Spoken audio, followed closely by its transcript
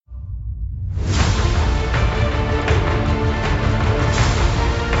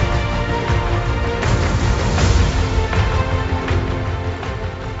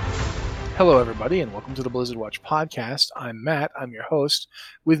Hello, everybody, and welcome to the Blizzard Watch podcast. I'm Matt. I'm your host.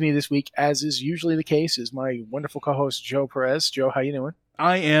 With me this week, as is usually the case, is my wonderful co-host Joe Perez. Joe, how you doing?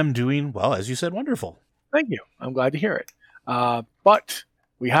 I am doing well, as you said, wonderful. Thank you. I'm glad to hear it. But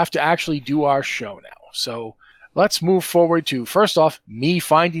we have to actually do our show now. So let's move forward to, first off, me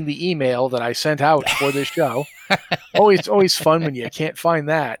finding the email that I sent out for this show. always fun when you can't find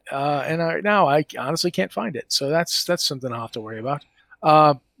that. Now I honestly can't find it. So that's something I'll have to worry about.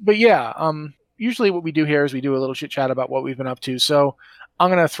 But yeah, usually what we do here is we do a little chit chat about what we've been up to. So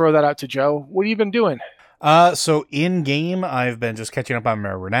I'm going to throw that out to Joe. What have you been doing? So in game, I've been just catching up on my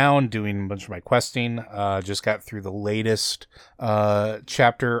renown, doing a bunch of my questing. Just got through the latest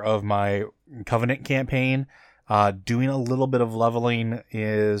chapter of my Covenant campaign. Doing a little bit of leveling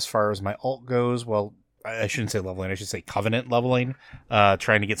as far as my alt goes. Well, I shouldn't say leveling. I should say Covenant leveling.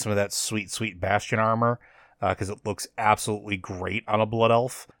 Trying to get some of that sweet Bastion armor. Because it looks absolutely great on a Blood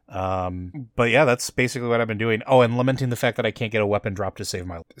Elf. But yeah, that's basically what I've been doing. Oh, and lamenting the fact that I can't get a weapon drop to save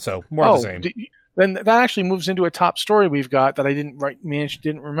my life. So, more of the same. Then that actually moves into a top story we've got that I didn't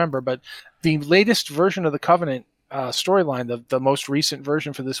remember. But the latest version of the Covenant storyline, the most recent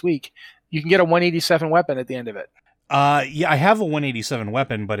version for this week, you can get a 187 weapon at the end of it. Yeah, I have a 187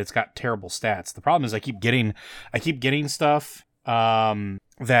 weapon, but it's got terrible stats. The problem is I keep getting stuff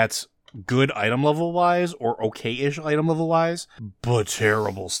that's good item level wise or okay-ish item level wise, but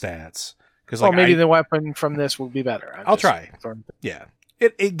terrible stats. Because maybe the weapon from this will be better. I'll try. Yeah,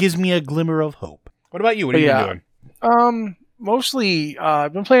 it gives me a glimmer of hope. What about you? What have you been doing? Mostly,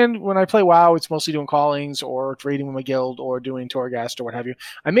 I've been playing. When I play WoW, it's mostly doing callings or raiding with my guild or doing Torghast or what have you.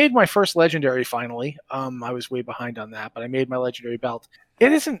 I made my first legendary finally. I was way behind on that, but I made my legendary belt.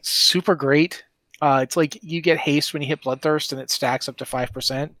 It isn't super great. It's like you get haste when you hit Bloodthirst, and it stacks up to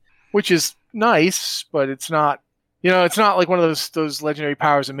 5%. Which is nice, but it's not like one of those legendary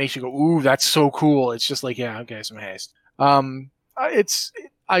powers that makes you go, ooh, that's so cool. It's just like, yeah, okay, some haste. I'm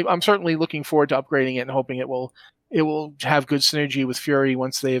certainly looking forward to upgrading it and hoping it will have good synergy with Fury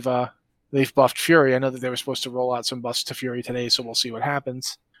once they've buffed Fury. I know that they were supposed to roll out some buffs to Fury today, so we'll see what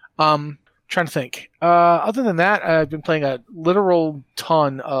happens. Trying to think. Other than that, I've been playing a literal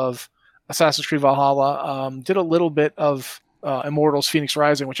ton of Assassin's Creed Valhalla. Did a little bit of Immortals Phoenix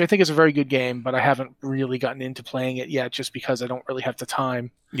Rising, which I think is a very good game, but I haven't really gotten into playing it yet just because I don't really have the time.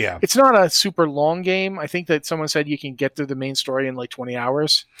 Yeah. It's not a super long game. I think that someone said you can get through the main story in like 20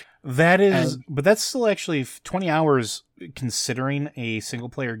 hours. But that's still actually 20 hours considering a single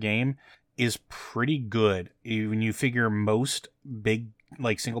player game is pretty good. When you figure most big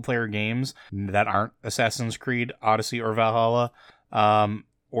like single player games that aren't Assassin's Creed, Odyssey, or Valhalla,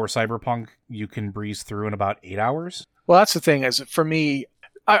 or Cyberpunk, you can breeze through in about 8 hours. Well, that's the thing. Is for me,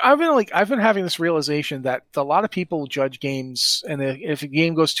 I've been having this realization that a lot of people judge games, and if a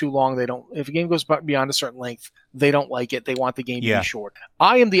game goes too long, they don't. If a game goes beyond a certain length, they don't like it. They want the game to be short.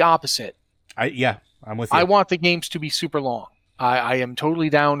 I am the opposite. I'm with you. I want the games to be super long. I am totally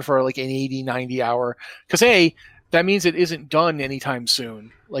down for like an 80, 90 hour, because that means it isn't done anytime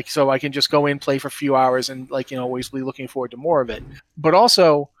soon. Like, so I can just go in, play for a few hours, and always be looking forward to more of it. But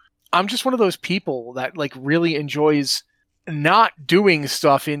also, I'm just one of those people that like really enjoys not doing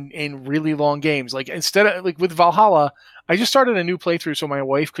stuff in really long games. Like, instead of like with Valhalla, I just started a new playthrough so my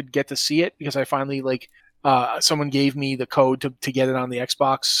wife could get to see it, because I finally someone gave me the code to get it on the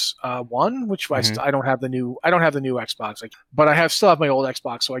Xbox One, which I don't have the new Xbox, but I still have my old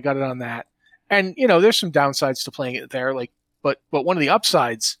Xbox, so I got it on that. And there's some downsides to playing it there, but one of the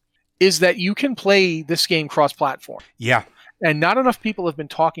upsides is that you can play this game cross-platform. Yeah. And not enough people have been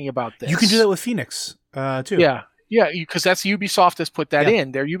talking about this. You can do that with Phoenix, too. Yeah, because that's Ubisoft has put that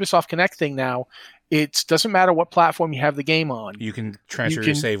in. Their Ubisoft Connect thing now. It doesn't matter what platform you have the game on. You can transfer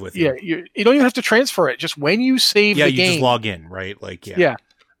your save with you. Yeah, you don't even have to transfer it. Just when you save the game. Yeah, you just log in, right? Yeah.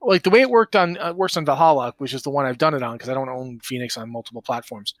 Like the way it works on Valhalla, which is the one I've done it on, because I don't own Phoenix on multiple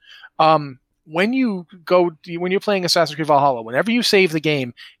platforms. When you're playing Assassin's Creed Valhalla, whenever you save the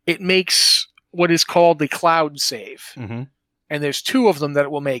game, it makes what is called the cloud save. Mm-hmm. And there's two of them that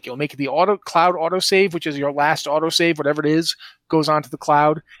it will make. It'll make the cloud autosave, which is your last autosave, whatever it is, goes onto the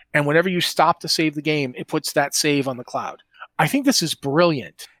cloud. And whenever you stop to save the game, it puts that save on the cloud. I think this is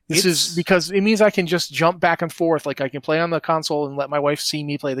brilliant. This is because it means I can just jump back and forth. Like, I can play on the console and let my wife see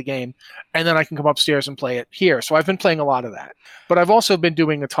me play the game, and then I can come upstairs and play it here. So I've been playing a lot of that. But I've also been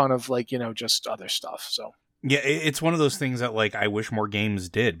doing a ton of just other stuff. So yeah, it's one of those things that I wish more games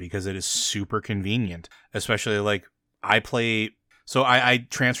did, because it is super convenient, especially I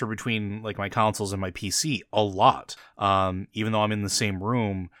transfer between my consoles and my PC a lot. Even though I'm in the same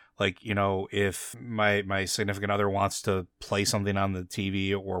room, Like, you know, if my significant other wants to play something on the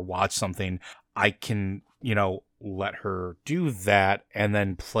TV or watch something, I can, you know, let her do that and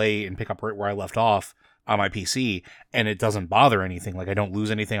then play and pick up right where I left off on my PC, and it doesn't bother anything. Like, I don't lose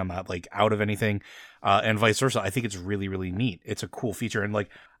anything. I'm not like out of anything, and vice versa. I think it's really, really neat. It's a cool feature. And like,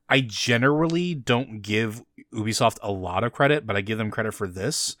 I generally don't give Ubisoft a lot of credit, but I give them credit for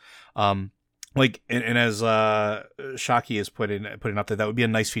this. Like, and as Shockey has put up that would be a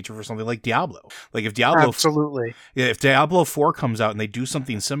nice feature for something like Diablo. Like if Diablo, absolutely, if Diablo 4 comes out and they do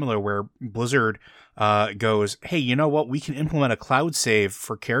something similar where Blizzard goes, hey, you know what? We can implement a cloud save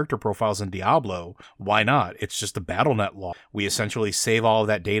for character profiles in Diablo. Why not? It's just a BattleNet law. We essentially save all of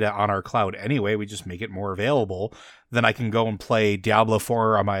that data on our cloud anyway. We just make it more available. Then I can go and play Diablo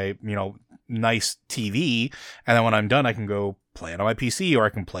 4 on my, you know, nice TV, and then when I'm done, I can go play it on my PC, or I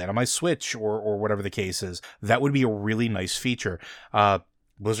can play it on my Switch, or whatever the case is. That would be a really nice feature.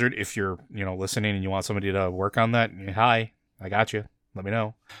 Blizzard, if you're, you know, listening and you want somebody to work on that, hi, I got you. Let me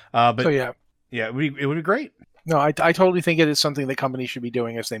know. But so yeah, it would be great. No, I totally think it is something that companies should be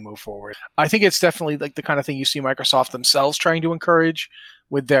doing as they move forward. I think it's definitely like the kind of thing you see Microsoft themselves trying to encourage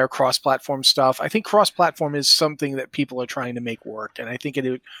with their cross-platform stuff. I think cross-platform is something that people are trying to make work, and I think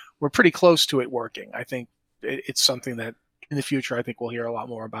we're pretty close to it working. I think it's something that in the future I think we'll hear a lot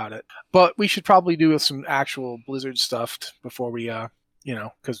more about it. But we should probably do some actual Blizzard stuff before we, you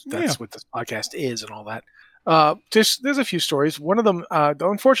know, because that's what this podcast is and all that. There's a few stories. One of them,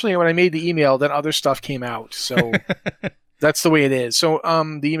 unfortunately, when I made the email, then other stuff came out. So that's the way it is. So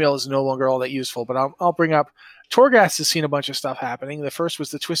the email is no longer all that useful. But I'll bring up. Torghast has seen a bunch of stuff happening. The first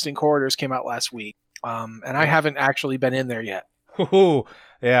was the Twisting Corridors came out last week, and I haven't actually been in there yet. Ooh,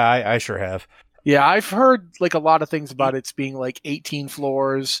 yeah, I sure have. Yeah, I've heard like a lot of things about it being like 18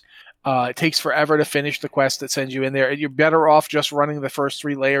 floors. It takes forever to finish the quest that sends you in there. You're better off just running the first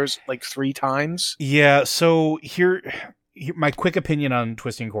 3 layers like 3 times. Yeah, so here my quick opinion on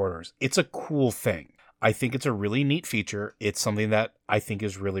Twisting Corridors. It's a cool thing. I think it's a really neat feature. It's something that I think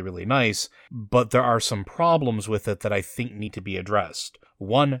is really, really nice, but there are some problems with it that I think need to be addressed.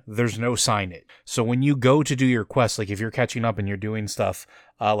 One, there's no signage. So when you go to do your quest, like if you're catching up and you're doing stuff,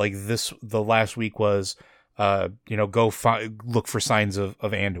 like the last week was, you know, go look for signs of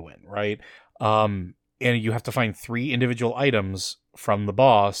Anduin, right? And you have to find 3 individual items from the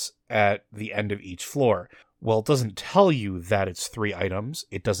boss at the end of each floor. Well, it doesn't tell you that it's 3 items.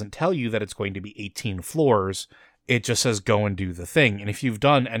 It doesn't tell you that it's going to be 18 floors. It just says go and do the thing. And if you've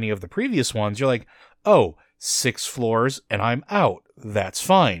done any of the previous ones, you're like, oh, 6 floors and I'm out. That's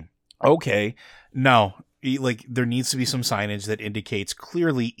fine. Okay. No, like there needs to be some signage that indicates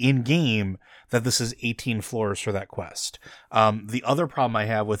clearly in game that this is 18 floors for that quest. The other problem I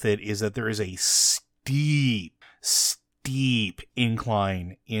have with it is that there is a steep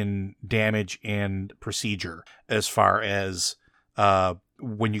incline in damage and procedure as far as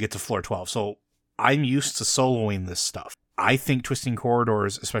when you get to floor 12. So I'm used to soloing this stuff. I think Twisting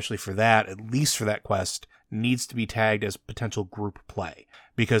Corridors, especially for that, at least for that quest, needs to be tagged as potential group play.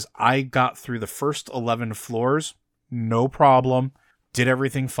 Because I got through the first 11 floors, no problem, did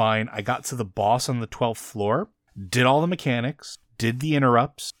everything fine. I got to the boss on the 12th floor, did all the mechanics, did the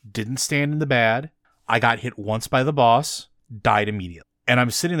interrupts, didn't stand in the bad. I got hit once by the boss, died immediately. And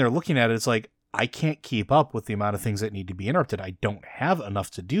I'm sitting there looking at it, it's like, I can't keep up with the amount of things that need to be interrupted. I don't have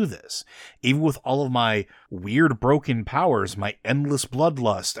enough to do this. Even with all of my weird broken powers, my endless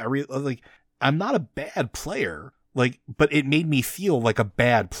bloodlust, I'm not a bad player, but it made me feel like a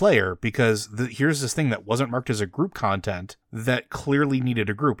bad player because here's this thing that wasn't marked as a group content that clearly needed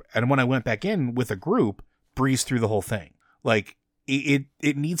a group. And when I went back in with a group, breezed through the whole thing. Like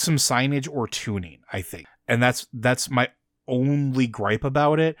it needs some signage or tuning, I think. And that's my only gripe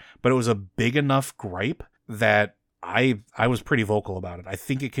about it, but it was a big enough gripe that I was pretty vocal about it. I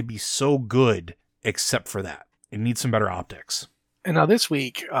think it could be so good except for that. It needs some better optics. And now this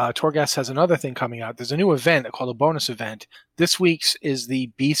week, Torghast has another thing coming out. There's a new event called a bonus event. This week's is the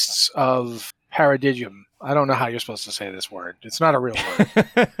Beasts of Paradigm. I don't know how you're supposed to say this word. It's not a real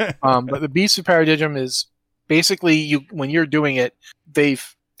word. But the Beasts of Paradigm is basically when you're doing it,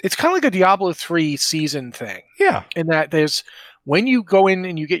 it's kind of like a Diablo 3 season thing. Yeah. In that when you go in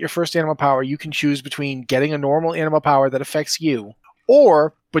and you get your first animal power, you can choose between getting a normal animal power that affects you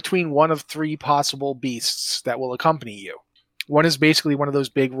or between one of 3 possible beasts that will accompany you. One is basically one of those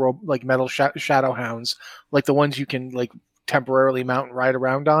big like metal shadow hounds, like the ones you can like temporarily mount and ride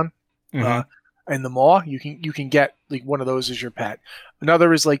around on. Mm-hmm. And the maw, you can get like one of those as your pet.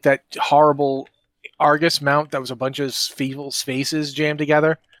 Another is like that horrible Argus mount that was a bunch of people's faces jammed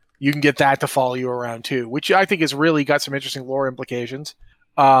together. You can get that to follow you around too, which I think has really got some interesting lore implications.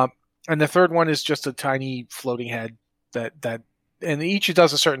 And the third one is just a tiny floating head that and each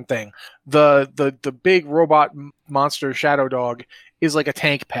does a certain thing. The big robot monster Shadow Dog is like a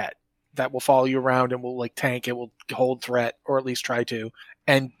tank pet that will follow you around and will like tank. It will hold threat, or at least try to,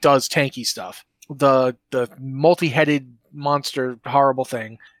 and does tanky stuff. The multi-headed monster horrible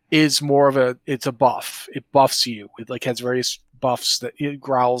thing is more of it's a buff. It buffs you. It like has various buffs that it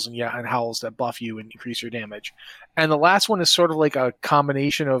growls and howls that buff you and increase your damage. And the last one is sort of like a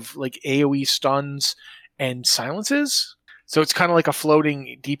combination of like AoE stuns and silences. So it's kind of like a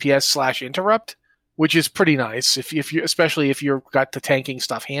floating DPS / interrupt, which is pretty nice if you, especially if you've got the tanking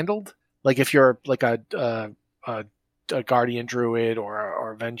stuff handled. Like if you're like a Guardian Druid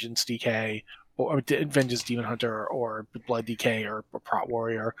or Vengeance DK or Vengeance Demon Hunter or Blood DK or Prot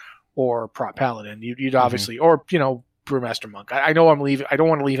Warrior or Prot Paladin, you'd obviously, or Brewmaster Monk. I know I'm leaving. I don't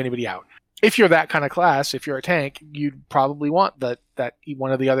want to leave anybody out. If you're that kind of class, if you're a tank, you'd probably want that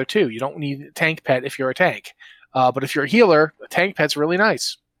one of the other two. You don't need a tank pet if you're a tank. But if you're a healer, a tank pet's really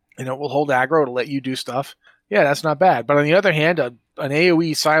nice. It will hold aggro to let you do stuff. Yeah, that's not bad. But on the other hand, an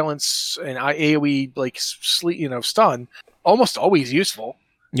AoE silence and AoE like stun, almost always useful.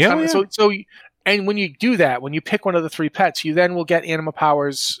 Yeah. So and when you do that, when you pick one of the three pets, you then will get anima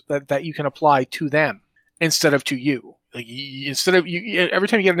powers that you can apply to them instead of to you. Like every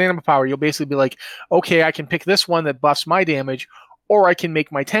time you get an anima power, you'll basically be like, okay, I can pick this one that buffs my damage, or I can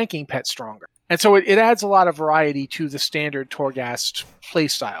make my tanking pet stronger. And so it adds a lot of variety to the standard Torghast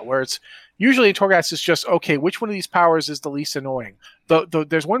playstyle, where it's usually in Torghast it's just, okay, which one of these powers is the least annoying?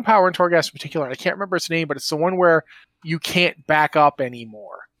 There's one power in Torghast in particular, and I can't remember its name, but it's the one where you can't back up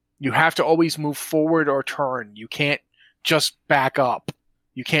anymore. You have to always move forward or turn. You can't just back up.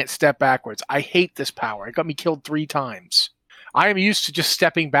 You can't step backwards. I hate this power. It got me killed 3 times. I am used to just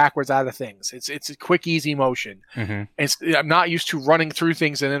stepping backwards out of things. It's a quick, easy motion. Mm-hmm. I'm not used to running through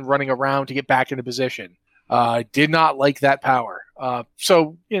things and then running around to get back into position. I did not like that power.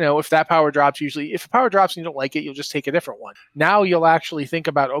 So, if that power drops, if a power drops and you don't like it, you'll just take a different one. Now you'll actually think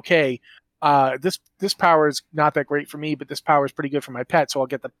about, okay, this power is not that great for me, but this power is pretty good for my pet, so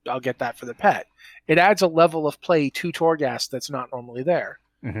I'll get that for the pet. It adds a level of play to Torghast that's not normally there.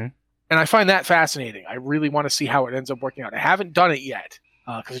 Mm-hmm. And I find that fascinating. I really want to see how it ends up working out. I haven't done it yet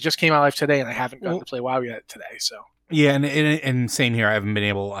because it just came out live today, and I haven't gotten to play WoW yet today. So yeah, and same here. I haven't been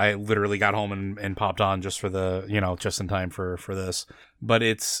able. I literally got home and popped on just for the just in time for this. But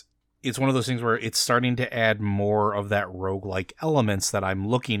it's one of those things where it's starting to add more of that roguelike elements that I'm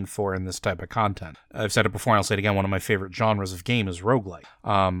looking for in this type of content. I've said it before, and I'll say it again, one of my favorite genres of game is roguelike.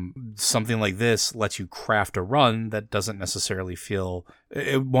 Something like this lets you craft a run that doesn't necessarily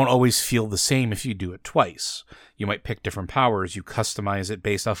it won't always feel the same if you do it twice. You might pick different powers, you customize it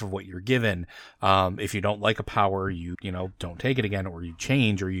based off of what you're given. If you don't like a power, you don't take it again, or you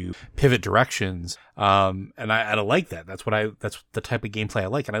change, or you pivot directions. And I like that. That's the type of gameplay I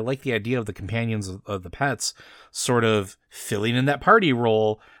like. And I like the idea of the companions of the pets sort of filling in that party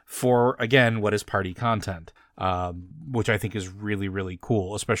role for, again, what is party content. Which I think is really, really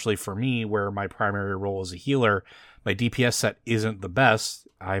cool, especially for me, where my primary role is a healer. My DPS set isn't the best.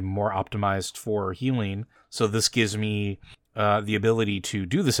 I'm more optimized for healing. So this gives me the ability to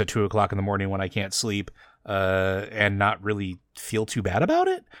do this at 2:00 in the morning when I can't sleep and not really feel too bad about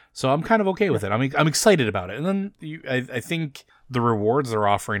it. So I'm kind of okay with it. I'm excited about it. And then I think the rewards they're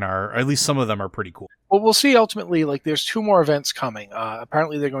offering are, or at least some of them are pretty cool. Well, we'll see ultimately. Like, there's 2 more events coming.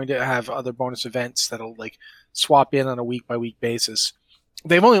 Apparently they're going to have other bonus events that'll like swap in on a week-by-week basis.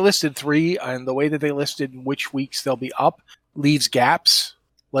 They've only listed 3, and the way that they listed which weeks they'll be up leaves gaps.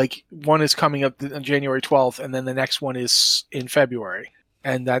 Like, one is coming up on January 12th, and then the next one is in February.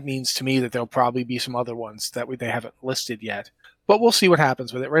 And that means to me that there'll probably be some other ones that they haven't listed yet. But we'll see what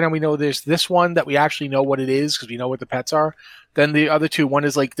happens with it. Right now we know there's this one that we actually know what it is because we know what the pets are. Then the other 2, one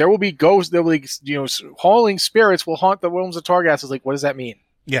is like, there will be ghosts, there will be, hauling spirits will haunt the realms of Torghast. It's like, what does that mean?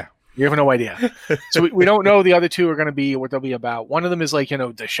 Yeah. You have no idea. So we don't know the other 2 are going to be, what they'll be about. One of them is like,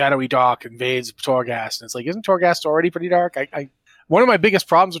 the shadowy dark invades Torghast. And it's like, isn't Torghast already pretty dark? One of my biggest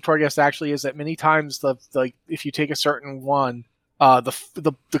problems with Torghast actually is that many times if you take a certain one,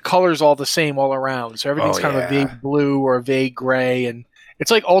 the color's all the same all around. So everything's kind of a vague blue or a vague gray, and it's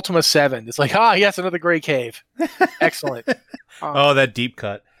like Ultima 7. It's like, yes, another gray cave. Excellent. That deep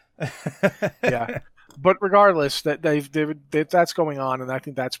cut. Yeah. But regardless, that's going on, and I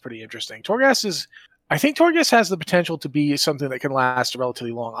think that's pretty interesting. I think Torghast has the potential to be something that can last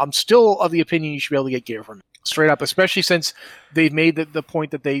relatively long. I'm still of the opinion you should be able to get gear from it. Straight up, especially since they've made the point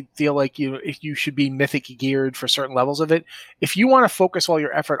that they feel like if you should be mythic geared for certain levels of it. If you want to focus all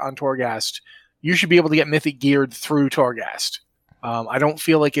your effort on Torghast, you should be able to get mythic geared through Torghast. I don't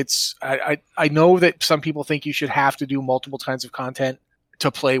feel like it's. I know that some people think you should have to do multiple kinds of content to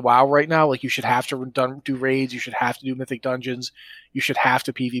play WoW right now. Like you should have to do raids, you should have to do mythic dungeons, you should have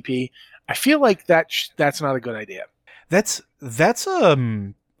to PvP. I feel like that's not a good idea. That's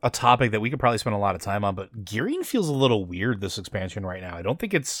a topic that we could probably spend a lot of time on, but gearing feels a little weird this expansion right now. I don't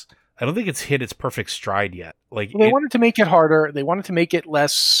think it's hit its perfect stride yet. Like they wanted to make it harder. They wanted to make it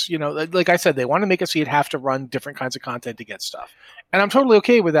less, like I said, they want to make it so you'd have to run different kinds of content to get stuff. And I'm totally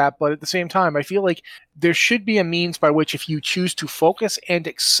okay with that, but at the same time, I feel like there should be a means by which if you choose to focus and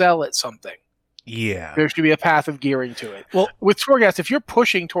excel at something, there should be a path of gearing to it. Well, with Torghast, if you're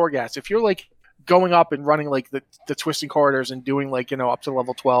pushing Torghast, if you're like going up and running like the twisting corridors and doing like, up to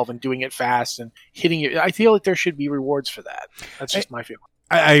level 12 and doing it fast and hitting it, I feel like there should be rewards for that. That's just my feeling.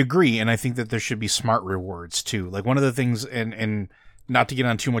 I agree, and I think that there should be smart rewards too. Like one of the things, and not to get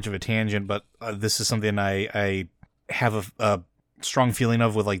on too much of a tangent, but this is something I have a strong feeling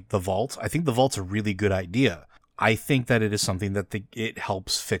of with like the vault. I think the vault's a really good idea. I think that it is something that it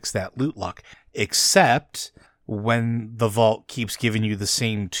helps fix that loot luck, except when the vault keeps giving you the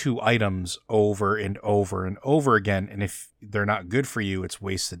same 2 items over and over and over again, and if they're not good for you, it's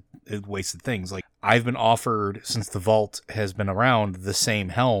wasted things. Like I've been offered, since the vault has been around, the same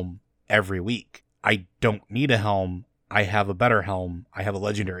helm every week. I don't need a helm. I have a better helm. I have a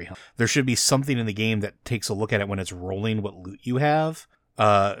legendary helm. There should be something in the game that takes a look at it when it's rolling what loot you have,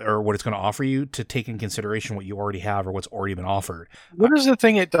 or what it's going to offer you, to take in consideration what you already have or what's already been offered. What is the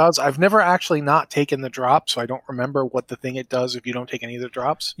thing it does? I've never actually not taken the drop, so I don't remember what the thing it does if you don't take any of the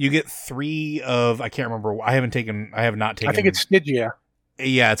drops. You get 3 of, I can't remember. I have not taken. I think it's Stygia.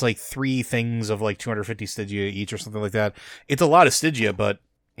 Yeah, it's like 3 things of like 250 Stygia each or something like that. It's a lot of Stygia, but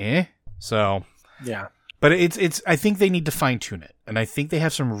so yeah. But it's. I think they need to fine tune it, and I think they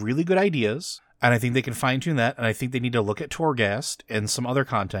have some really good ideas, and I think they can fine tune that, and I think they need to look at Torghast and some other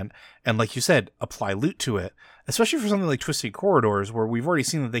content, and like you said, apply loot to it, especially for something like Twisted Corridors, where we've already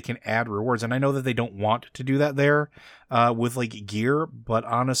seen that they can add rewards, and I know that they don't want to do that there, with like gear, but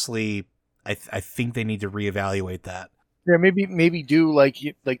honestly, I think they need to reevaluate that. Yeah, maybe do like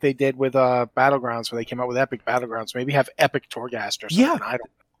they did with Battlegrounds, where they came out with Epic Battlegrounds. Maybe have Epic Torghast or something. Yeah, I don't.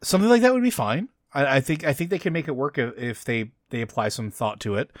 Something like that would be fine. I think they can make it work if they apply some thought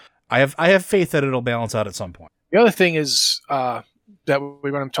to it. I have faith that it'll balance out at some point. The other thing is that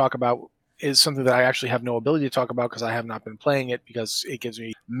we want to talk about is something that I actually have no ability to talk about because I have not been playing it, because it gives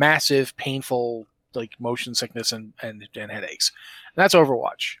me massive, painful like motion sickness and headaches. And that's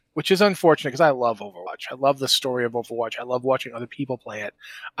Overwatch, which is unfortunate because I love Overwatch. I love the story of Overwatch. I love watching other people play it.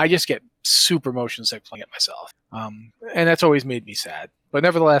 I just get super motion sick playing it myself, and that's always made me sad. But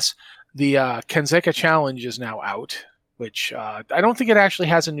nevertheless, the Kenzeka Challenge is now out, which I don't think it actually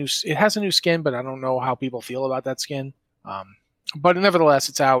has a new. It has a new skin, but I don't know how people feel about that skin. But nevertheless,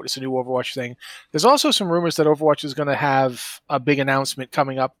 it's out. It's a new Overwatch thing. There's also some rumors that Overwatch is going to have a big announcement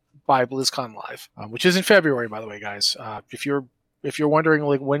coming up by BlizzCon Live, which is in February, by the way, guys. If you're wondering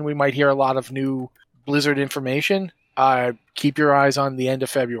like when we might hear a lot of new Blizzard information, keep your eyes on the end of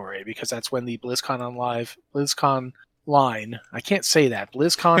February, because that's when the BlizzCon line. I can't say that.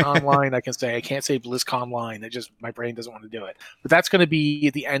 BlizzCon Online, I can say. I can't say BlizzCon line. My brain doesn't want to do it. But that's going to be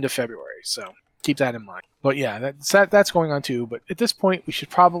at the end of February, so keep that in mind. But yeah, that's going on too. But at this point, we should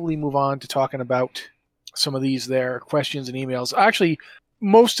probably move on to talking about some of these questions and emails. Actually,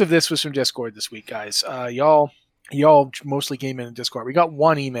 most of this was from Discord this week, guys. Y'all mostly came in Discord. We got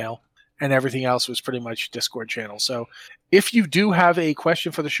one email, and everything else was pretty much Discord channel. So if you do have a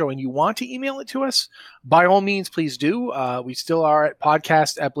question for the show and you want to email it to us, by all means, please do. We still are at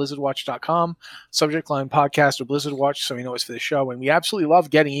podcast@blizzardwatch.com, subject line podcast or Blizzard Watch, so we know it's for the show. And we absolutely love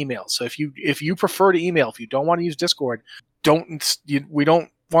getting emails. So if you prefer to email, if you don't want to use Discord, we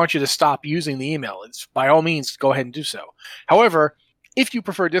don't want you to stop using the email. It's by all means, go ahead and do so. However, if you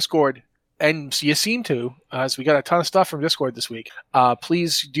prefer Discord, and you seem to, as we got a ton of stuff from Discord this week,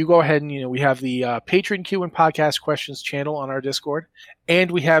 please do go ahead and, we have the Patron Q and Podcast Questions channel on our Discord, and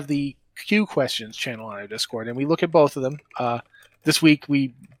we have the Q Questions channel on our Discord, and we look at both of them. This week,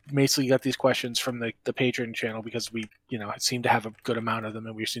 we basically got these questions from the Patron channel because we, seem to have a good amount of them,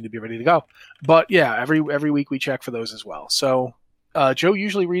 and we seem to be ready to go. But yeah, every week we check for those as well. So Joe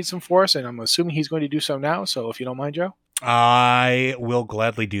usually reads them for us, and I'm assuming he's going to do so now, so if you don't mind, Joe. I will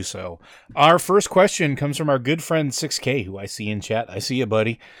gladly do so. Our first question comes from our good friend 6K, who I see in chat. I see you,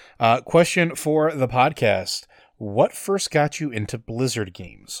 buddy. Question for the podcast. What first got you into Blizzard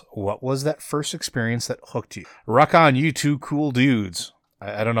games? What was that first experience that hooked you? Rock on, you two cool dudes.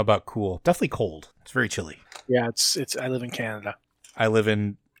 I don't know about cool. Definitely cold. It's very chilly. Yeah, it's. I live in Canada. I live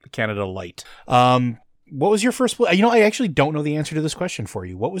in Canada light. What was your first? I actually don't know the answer to this question for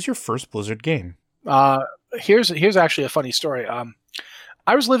you. What was your first Blizzard game? Here's actually a funny story.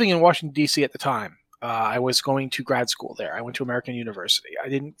 I was living in Washington D.C. at the time. I was going to grad school there. I went to American University. I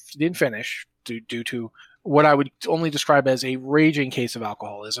didn't finish due to what I would only describe as a raging case of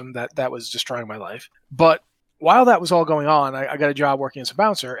alcoholism that was destroying my life. But while that was all going on, I got a job working as a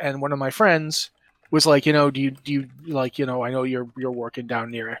bouncer, and one of my friends was like, do you like, I know you're working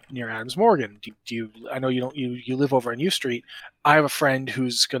down near Adams Morgan. Do you I know you live over on U Street. I have a friend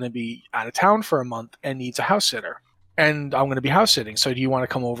who's going to be out of town for a month and needs a house sitter. And I'm going to be house sitting. So do you want to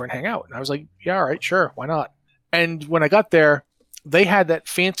come over and hang out? And I was like, yeah, all right, sure. Why not? And when I got there, they had that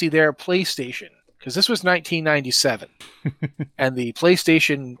fancy there PlayStation, because this was 1997. And the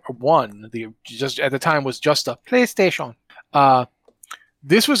PlayStation 1, just at the time was just a PlayStation.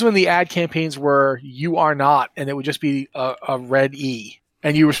 This was when the ad campaigns were "You are not," and it would just be a red E,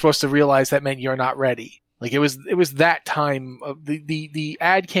 and you were supposed to realize that meant you're not ready. Like it was that time of the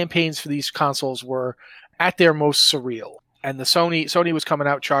ad campaigns for these consoles were at their most surreal. And the Sony was coming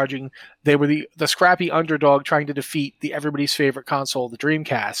out charging. They were the scrappy underdog trying to defeat the everybody's favorite console, the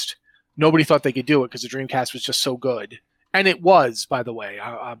Dreamcast. Nobody thought they could do it because the Dreamcast was just so good. And it was, by the way.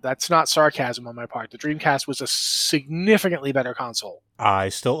 That's not sarcasm on my part. The Dreamcast was a significantly better console. I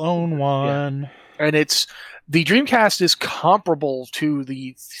still own one. Yeah. And the Dreamcast is comparable to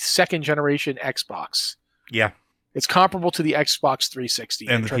the second generation Xbox. Yeah. It's comparable to the Xbox 360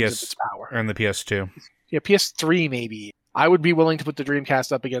 and in the terms of its power. And the PS2. Yeah, PS3 maybe. I would be willing to put the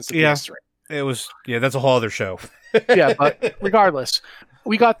Dreamcast up against the PS3. It was, that's a whole other show. Yeah, but regardless,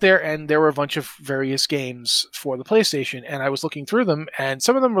 we got there and there were a bunch of various games for the PlayStation, and I was looking through them, and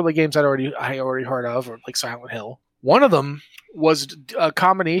some of them were the games I already heard of, or like Silent Hill. One of them was a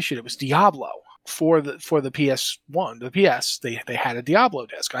combination. It was Diablo for the PS1, the PS. They had a Diablo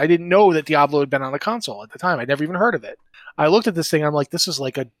disc. I didn't know that Diablo had been on the console at the time. I'd never even heard of it. I looked at this thing. I'm like, this is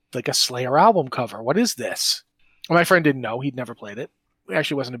like a Slayer album cover. What is this? And my friend didn't know. He'd never played it. It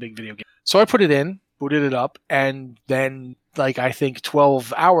actually wasn't a big video game. So I put it in, booted it up, and then I think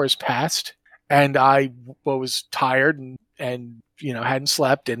 12 hours passed, and I was tired and hadn't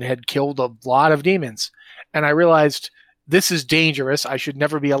slept and had killed a lot of demons. And I realized this is dangerous. I should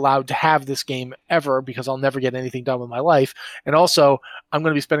never be allowed to have this game ever because I'll never get anything done with my life. And also, I'm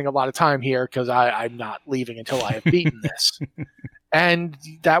going to be spending a lot of time here because I'm not leaving until I have beaten this. And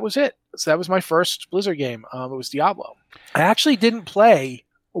that was it. So that was my first Blizzard game. It was Diablo. I actually didn't play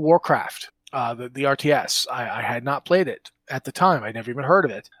Warcraft, the RTS. I had not played it at the time. I'd never even heard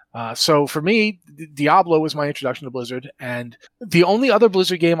of it. So for me, Diablo was my introduction to Blizzard. And the only other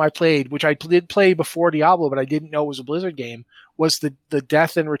Blizzard game I played, which I did play before Diablo, but I didn't know was a Blizzard game, was the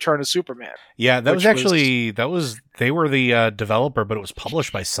Death and Return of Superman. Yeah, they were the developer, but it was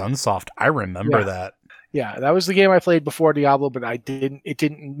published by Sunsoft. I remember that. Yeah, that was the game I played before Diablo, but it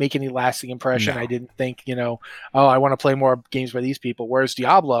didn't make any lasting impression. No. I didn't think, I want to play more games by these people. Whereas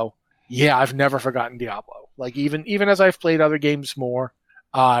Diablo, yeah, I've never forgotten Diablo. Like even as I've played other games more,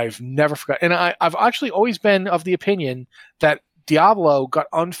 I've never forgotten. And I've actually always been of the opinion that Diablo got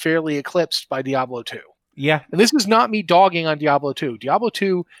unfairly eclipsed by Diablo 2. Yeah. And this is not me dogging on Diablo 2. Diablo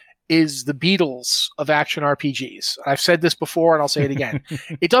 2 is the Beatles of action RPGs. I've said this before and I'll say it again.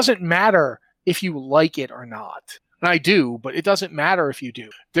 It doesn't matter if you like it or not. And I do, but it doesn't matter if you do.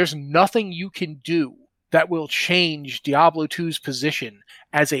 There's nothing you can do that will change Diablo 2's position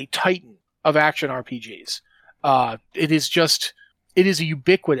as a titan of action RPGs. It is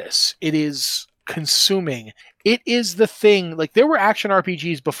ubiquitous. It is consuming. It is the thing. Like, there were action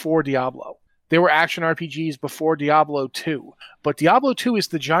RPGs before Diablo. There were action RPGs before Diablo 2. But Diablo 2 is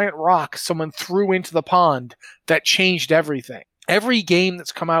the giant rock someone threw into the pond that changed everything. Every game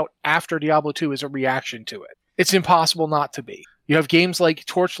that's come out after Diablo 2 is a reaction to it. It's impossible not to be. You have games like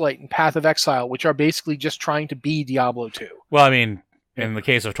Torchlight and Path of Exile, which are basically just trying to be Diablo 2. Well, I mean, in the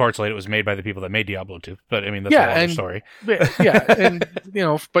case of Torchlight, it was made by the people that made Diablo 2. But, I mean, that's another story. Yeah, and,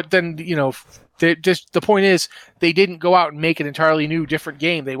 but then, just the point is, they didn't go out and make an entirely new, different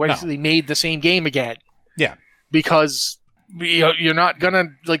game. They basically made the same game again. Yeah. Because you're not going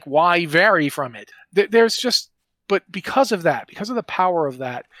to, why vary from it? There's just... But because of that, because of the power of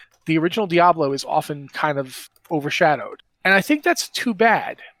that, the original Diablo is often kind of overshadowed. And I think that's too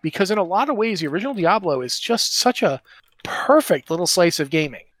bad, because in a lot of ways, the original Diablo is just such a perfect little slice of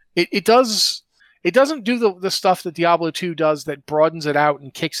gaming. It doesn't do the stuff that Diablo 2 does that broadens it out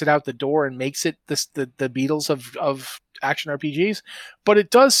and kicks it out the door and makes it the Beatles of action RPGs, but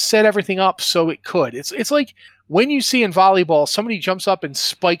it does set everything up so it could. It's like when you see in volleyball, somebody jumps up and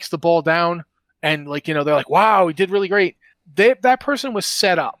spikes the ball down, and they're like, wow, he did really great. That person was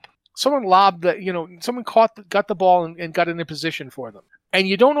set up someone lobbed that, someone got the ball and got in a position for them. And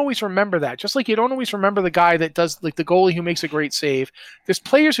you don't always remember that. Just like you don't always remember the guy that does, like the goalie who makes a great save. There's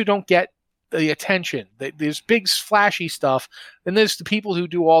players who don't get the attention. There's big flashy stuff, and there's the people who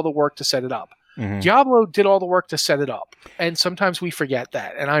do all the work to set it up. Mm-hmm. Diablo did all the work to set it up, and sometimes we forget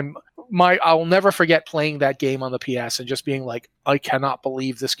that. And I'll never forget playing that game on the PS and just being like, I cannot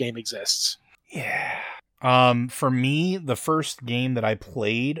believe this game exists. Yeah. For me, the first game that I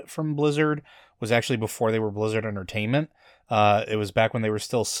played from Blizzard was actually before they were Blizzard Entertainment. It was back when they were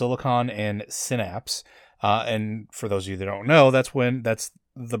still Silicon and Synapse. And for those of you that don't know, that's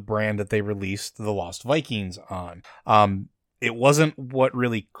the brand that they released the Lost Vikings on. It wasn't what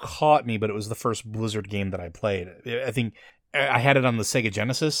really caught me, but it was the first Blizzard game that I played. I think I had it on the Sega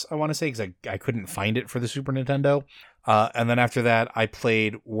Genesis, I want to say, because I couldn't find it for the Super Nintendo. And then after that, I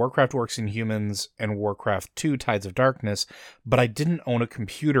played Warcraft Orcs and Humans and Warcraft 2 Tides of Darkness, but I didn't own a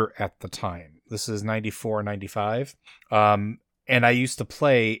computer at the time. This is 94, 95. And I used to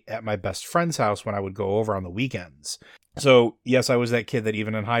play at my best friend's house when I would go over on the weekends. So, yes, I was that kid that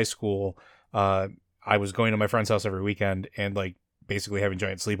even in high school, I was going to my friend's house every weekend and like basically having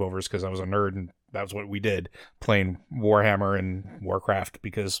giant sleepovers because I was a nerd and that was what we did, playing Warhammer and Warcraft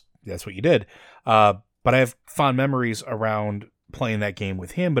because that's what you did. But I have fond memories around playing that game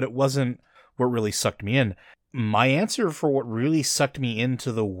with him, but it wasn't what really sucked me in. My answer for what really sucked me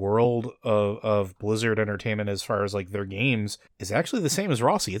into the world of Blizzard Entertainment as far as like their games is actually the same as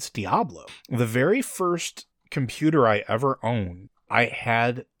Rossi. It's Diablo. The very first computer I ever owned, I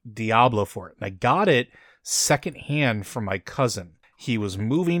had Diablo for it. And I got it secondhand from my cousin. He was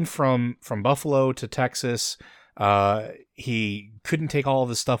moving from Buffalo to Texas. He couldn't take all of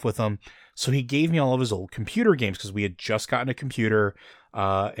his stuff with him. So he gave me all of his old computer games because we had just gotten a computer.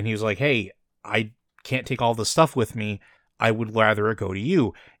 And he was like, hey, I can't take all the stuff with me. I would rather it go to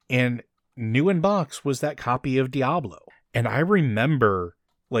you. And new in box was that copy of Diablo. And I remember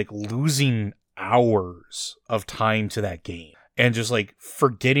like losing hours of time to that game and just like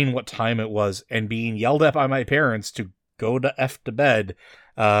forgetting what time it was and being yelled at by my parents to go to bed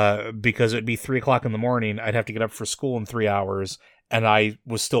because it'd be 3:00 in the morning. I'd have to get up for school in 3 hours. And I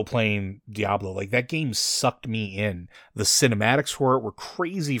was still playing Diablo. Like, that game sucked me in. The cinematics for it were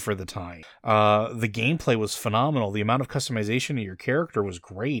crazy for the time. The gameplay was phenomenal. The amount of customization of your character was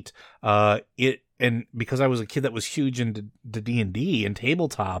great. And because I was a kid that was huge into D&D and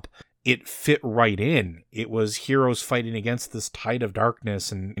tabletop, it fit right in. It was heroes fighting against this tide of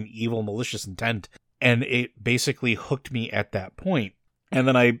darkness and evil, malicious intent. And it basically hooked me at that point. And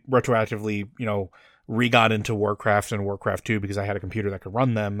then I retroactively, re-got into Warcraft and Warcraft 2 because I had a computer that could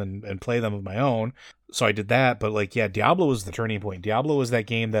run them and play them of my own. So I did that. But like, yeah, Diablo was the turning point. Diablo was that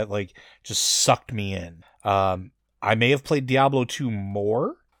game that like just sucked me in. I may have played Diablo 2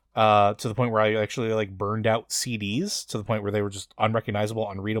 more to the point where I actually like burned out CDs to the point where they were just unrecognizable,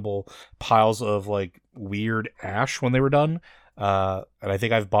 unreadable piles of like weird ash when they were done. And I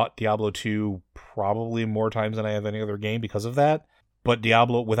think I've bought Diablo 2 probably more times than I have any other game because of that. But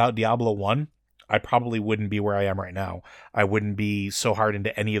without Diablo 1, I probably wouldn't be where I am right now. I wouldn't be so hard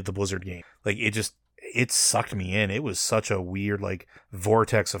into any of the Blizzard games. Like, it sucked me in. It was such a weird, like,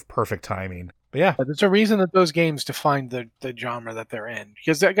 vortex of perfect timing. But yeah. There's a reason that those games define the genre that they're in.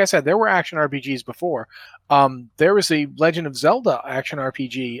 Because, like I said, there were action RPGs before. There was a Legend of Zelda action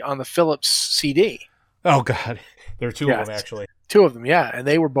RPG on the Philips CD. Oh, God. There are two of them, actually. Two of them, yeah. And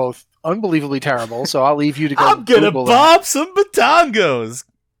they were both unbelievably terrible, so I'll leave you to go. I'm going to bob some batongos.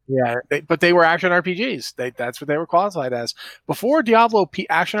 Yeah, but they were action RPGs. That's what they were qualified as. Before Diablo,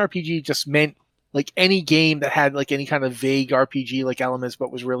 action RPG just meant like any game that had like any kind of vague RPG like elements,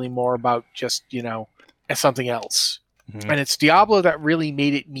 but was really more about just something else. Mm-hmm. And it's Diablo that really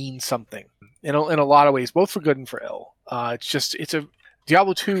made it mean something in a lot of ways, both for good and for ill.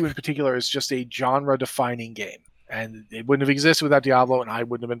 Diablo 2 in particular is just a genre defining game. And it wouldn't have existed without Diablo, and I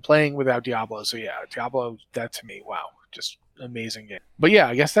wouldn't have been playing without Diablo. So yeah, Diablo, that to me, wow, just amazing game. But yeah,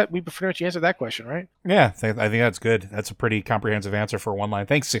 I guess that we pretty much answered that question, right? Yeah, I think that's good. That's a pretty comprehensive answer for one line.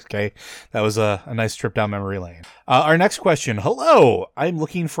 Thanks, 6K. That was a nice trip down memory lane. Our next question. Hello, I'm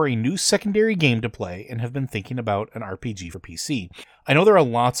looking for a new secondary game to play and have been thinking about an RPG for PC. I know there are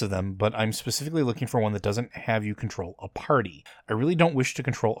lots of them, but I'm specifically looking for one that doesn't have you control a party. I really don't wish to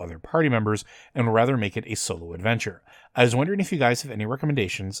control other party members and would rather make it a solo adventure. I was wondering if you guys have any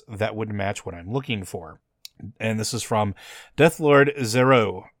recommendations that would match what I'm looking for. And this is from Deathlord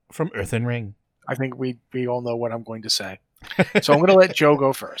Zero from Earthen Ring. I think we all know what I'm going to say. So I'm going to let Joe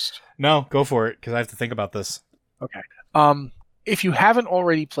go first. No, go for it, because I have to think about this. Okay. If you haven't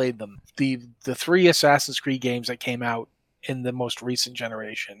already played them, the three Assassin's Creed games that came out in the most recent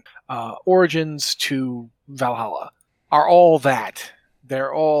generation, Origins to Valhalla, are all that.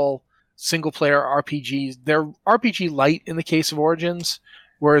 They're all single player RPGs. They're RPG light in the case of Origins,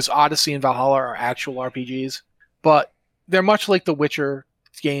 whereas Odyssey and Valhalla are actual RPGs. But they're much like the Witcher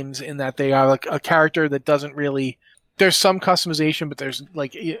games in that they are like a character that doesn't really. There's some customization, but there's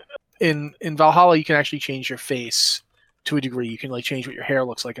like in Valhalla you can actually change your face to a degree. You can like change what your hair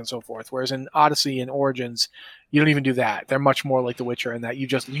looks like and so forth. Whereas in Odyssey and Origins, you don't even do that. They're much more like The Witcher in that you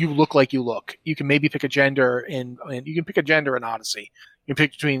look like you look. You can maybe pick a gender in Odyssey. You can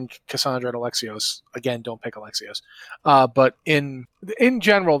pick between Cassandra and Alexios. Again, don't pick Alexios. But in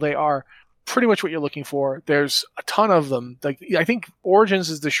general, they are pretty much what you're looking for. There's a ton of them. Like I think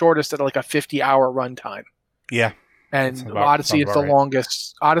Origins is the shortest at like a 50-hour runtime. Yeah. And Odyssey is the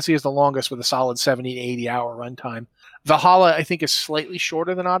longest. Odyssey is the longest with a solid 70 to 80-hour runtime. Valhalla, I think, is slightly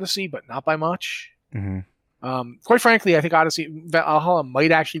shorter than Odyssey, but not by much. Mm-hmm. Quite frankly, I think Valhalla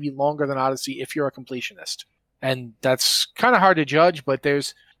might actually be longer than Odyssey if you're a completionist, and that's kind of hard to judge. But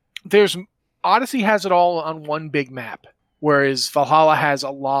there's Odyssey has it all on one big map, whereas Valhalla has a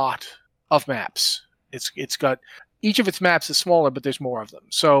lot of maps. It's got each of its maps is smaller, but there's more of them.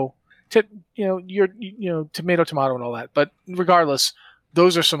 So tomato and all that. But regardless,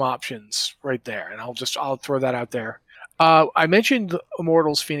 those are some options right there, and I'll throw that out there. I mentioned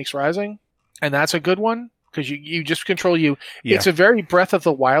Immortals: Phoenix Rising, and that's a good one because you just control you. Yeah. It's a very Breath of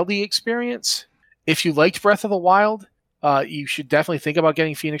the Wildy experience. If you liked Breath of the Wild, you should definitely think about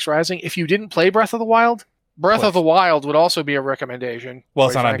getting Phoenix Rising. If you didn't play Breath of the Wild, Breath of the Wild would also be a recommendation. Well,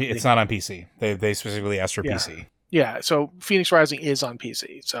 it's not on PC. They specifically asked for PC. Yeah, so Phoenix Rising is on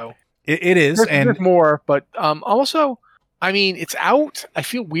PC. So it is, there's more, but also, I mean, it's out. I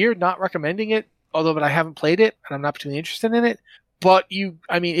feel weird not recommending it, but I haven't played it and I'm not particularly interested in it. But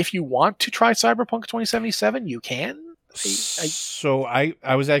if you want to try Cyberpunk 2077, you can. So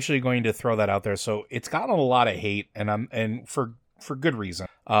I was actually going to throw that out there. So it's gotten a lot of hate, and for good reason.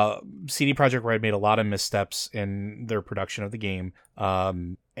 CD Projekt Red made a lot of missteps in their production of the game.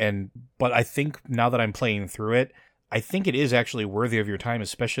 But I think now that I'm playing through it, I think it is actually worthy of your time,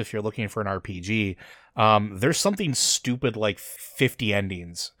 especially if you're looking for an RPG. There's something stupid like 50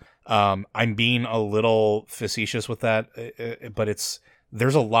 endings. I'm being a little facetious with that, but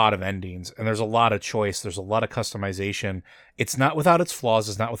there's a lot of endings and there's a lot of choice. There's a lot of customization. It's not without its flaws.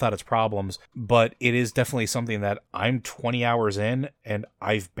 It's not without its problems, but it is definitely something that I'm 20 hours in and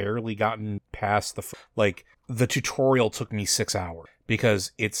I've barely gotten past the tutorial took me 6 hours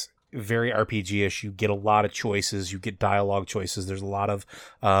because it's very RPG-ish. You get a lot of choices. You get dialogue choices. There's a lot of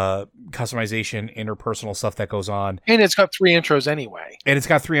customization, interpersonal stuff that goes on. And it's got 3 intros anyway. And it's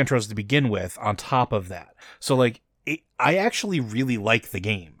got 3 intros to begin with on top of that. So I actually really like the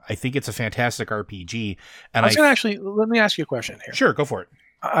game. I think it's a fantastic RPG. And let me ask you a question here. Sure, go for it.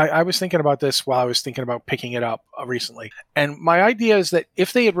 I was thinking about this while I was thinking about picking it up recently. And my idea is that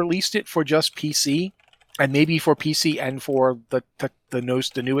if they had released it for just PC, and maybe for PC and for the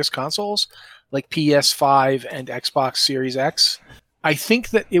newest consoles, like PS5 and Xbox Series X, I think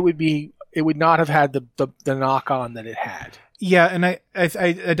that it would not have had the knock on that it had. Yeah, and I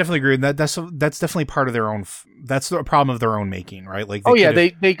definitely agree with that. That's definitely part of their own. That's the problem of their own making, right? Like,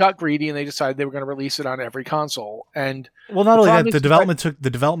 they got greedy and they decided they were going to release it on every console. And well, not only that, the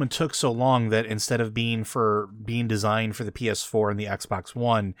development took so long that instead of being designed for the PS4 and the Xbox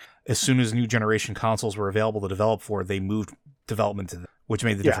One, as soon as new generation consoles were available to develop for, they moved development to them, which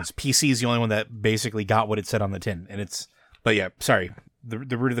made the difference. PC is the only one that basically got what it said on the tin, and it's. But yeah, sorry.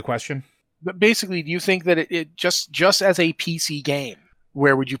 The root of the question. But basically, do you think that it just as a PC game,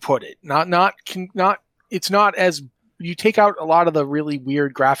 where would you put it? It's not as you take out a lot of the really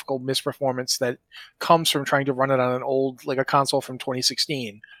weird graphical misperformance that comes from trying to run it on an old, like a console from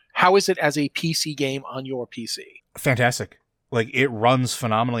 2016. How is it as a PC game on your PC? Fantastic. Like, it runs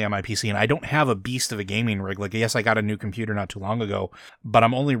phenomenally on my PC, and I don't have a beast of a gaming rig. Like, yes, I got a new computer not too long ago, but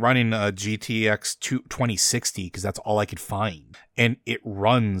I'm only running a GTX 2060 because that's all I could find. And it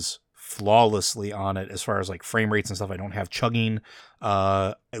runs flawlessly on it as far as like frame rates and stuff. I don't have chugging.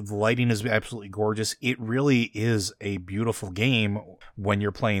 The lighting is absolutely gorgeous. It really is a beautiful game when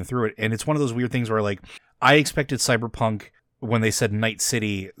you're playing through it. And it's one of those weird things where like I expected Cyberpunk when they said Night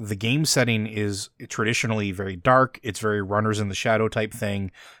City, the game setting is traditionally very dark. It's very runners in the shadow type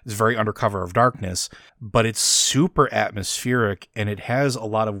thing. It's very under cover of darkness, but it's super atmospheric and it has a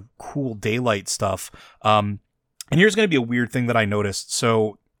lot of cool daylight stuff. And here's going to be a weird thing that I noticed.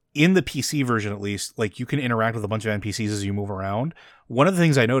 So in the PC version, at least, like you can interact with a bunch of NPCs as you move around. One of the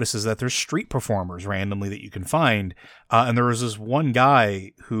things I noticed is that there's street performers randomly that you can find. And there was this one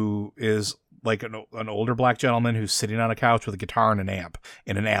guy who is like an older black gentleman who's sitting on a couch with a guitar and an amp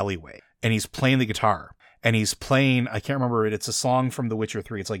in an alleyway, and he's playing the guitar. And he's playing, I can't remember it. It's a song from The Witcher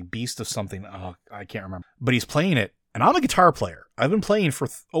 3. It's like Beast of something. Oh, I can't remember. But he's playing it. And I'm a guitar player. I've been playing for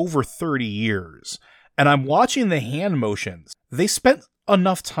over 30 years. And I'm watching the hand motions. They spent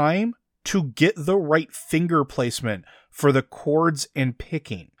enough time to get the right finger placement for the chords and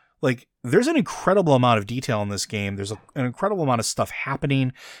picking. Like, there's an incredible amount of detail in this game. There's an incredible amount of stuff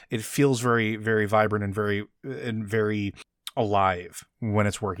happening. It feels very, very vibrant and very alive when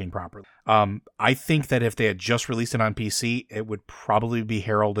it's working properly. I think that if they had just released it on PC, it would probably be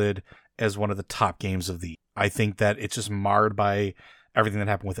heralded as one of the top games of the year. I think that it's just marred by everything that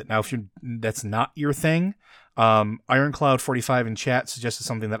happened with it. Now, if that's not your thing, Ironcloud45 in chat suggested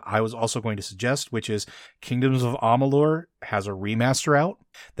something that I was also going to suggest, which is Kingdoms of Amalur has a remaster out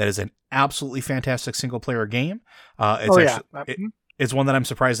that is an absolutely fantastic single player game. It's one that I'm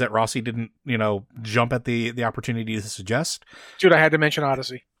surprised that Rossi didn't, jump at the opportunity to suggest. Dude, I had to mention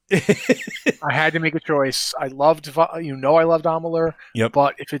Odyssey. I had to make a choice. I loved Amalur. Yep.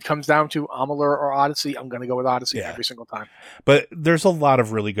 But if it comes down to Amalur or Odyssey, I'm going to go with Odyssey every single time. But there's a lot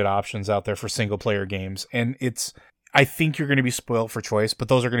of really good options out there for single player games, and I think you're going to be spoiled for choice, but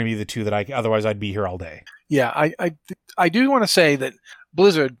those are going to be the two that otherwise I'd be here all day. Yeah, I do want to say that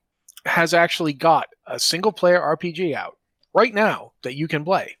Blizzard has actually got a single player RPG out right now that you can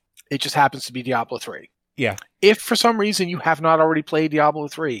play. It just happens to be Diablo 3. Yeah. If for some reason you have not already played Diablo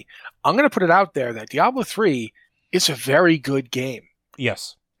 3, I'm going to put it out there that Diablo 3 is a very good game.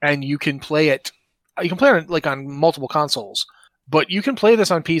 Yes. And you can play it. You can play it on multiple consoles, but you can play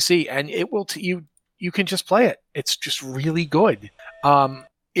this on PC, and it will. You can just play it. It's just really good.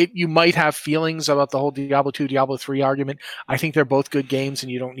 You might have feelings about the whole Diablo 2, Diablo 3 argument. I think they're both good games,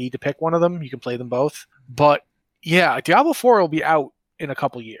 and you don't need to pick one of them. You can play them both. But yeah, Diablo 4 will be out in a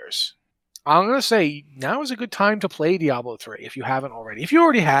couple years. I'm going to say now is a good time to play Diablo 3 if you haven't already. If you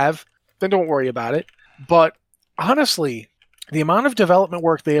already have, then don't worry about it. But honestly, the amount of development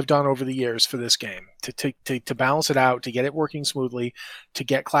work they have done over the years for this game to balance it out, to get it working smoothly, to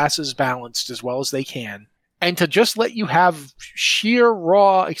get classes balanced as well as they can, and to just let you have sheer,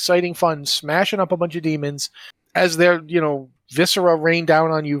 raw, exciting fun smashing up a bunch of demons as their, viscera rain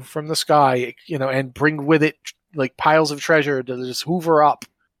down on you from the sky, and bring with it like piles of treasure to just hoover up.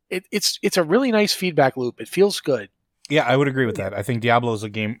 It's a really nice feedback loop. It feels good. Yeah, I would agree with that. I think Diablo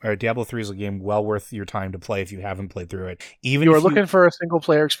 3 is a game well worth your time to play if you haven't played through it. Even if you're looking for a single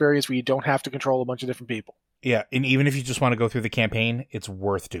player experience where you don't have to control a bunch of different people. Yeah, and even if you just want to go through the campaign, it's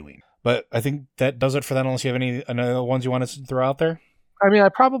worth doing. But I think that does it for that, unless you have any ones you want to throw out there? I mean, I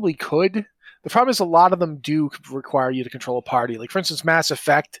probably could. The problem is a lot of them do require you to control a party. Like, for instance, Mass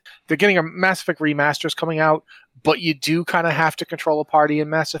Effect. They're getting a Mass Effect remasters coming out, but you do kind of have to control a party in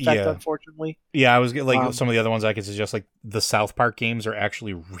Mass Effect, unfortunately. Yeah, I was some of the other ones I could suggest, like the South Park games are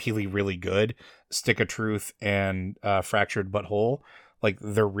actually really, really good. Stick of Truth and Fractured But Whole. Like,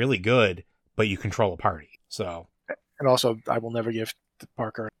 they're really good, but you control a party. So, and also, I will never give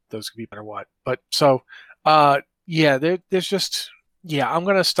Parker those could be better what. But so, there's just. Yeah, I'm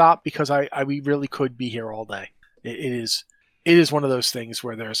going to stop because we really could be here all day. It is one of those things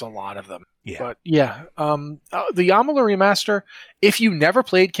where there's a lot of them. Yeah. But yeah, the Amalur remaster, if you never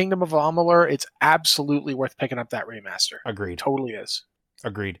played Kingdom of Amalur, it's absolutely worth picking up that remaster. Agreed. Totally is.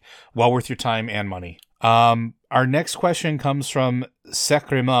 Agreed. Well worth your time and money. Our next question comes from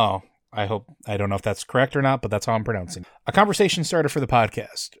Secremo. I don't know if that's correct or not, but that's how I'm pronouncing it. A conversation starter for the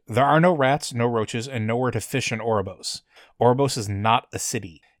podcast. There are no rats, no roaches, and nowhere to fish in Oribos. Oribos is not a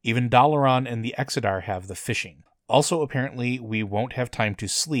city. Even Dalaran and the Exodar have the fishing. Also, apparently, we won't have time to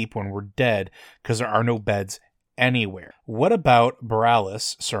sleep when we're dead because there are no beds anywhere. What about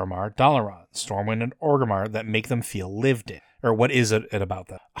Borealis, Suramar, Dalaran, Stormwind, and Orgrimmar that make them feel lived in? Or what is it about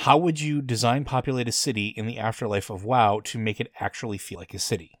them? How would you design populate a city in the afterlife of WoW to make it actually feel like a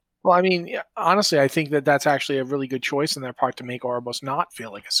city? Well, I mean, honestly, I think that that's actually a really good choice on their part to make Oribos not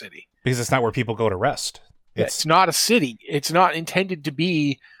feel like a city. Because it's not where people go to rest. It's not a city. It's not intended to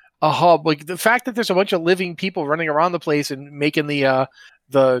be a hub. Like, the fact that there's a bunch of living people running around the place and making the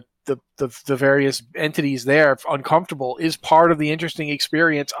various entities there uncomfortable is part of the interesting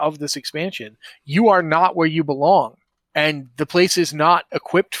experience of this expansion. You are not where you belong, and the place is not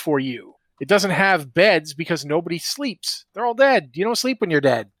equipped for you. It doesn't have beds because nobody sleeps. They're all dead. You don't sleep when you're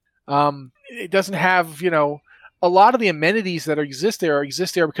dead. It doesn't have, a lot of the amenities that exist there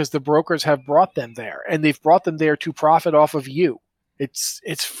because the brokers have brought them there, and they've brought them there to profit off of you.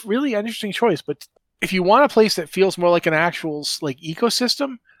 It's really an interesting choice, but if you want a place that feels more like an actual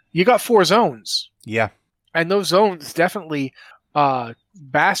ecosystem, you got 4 zones. Yeah. And those zones definitely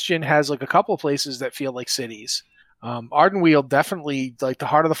Bastion has like a couple of places that feel like cities. Ardenweald definitely, like the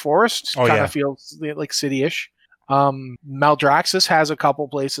heart of the forest, Oh, kind yeah. of feels like city-ish. Maldraxxus has a couple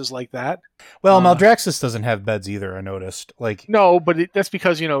places like that. Well, Maldraxxus doesn't have beds either, I noticed. Like, No, but that's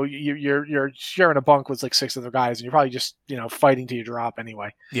because you're sharing a bunk with like 6 other guys, and you're probably just fighting till you drop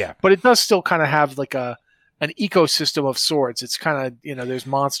anyway. yeah. But it does still kind of have like an ecosystem of sorts. It's kind of there's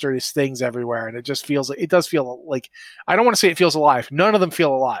monstrous things everywhere, and it just feels like it does feel like, I don't want to say it feels alive. None of them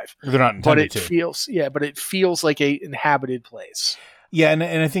feel alive. They're not intended to. But it feels like a inhabited place. Yeah, and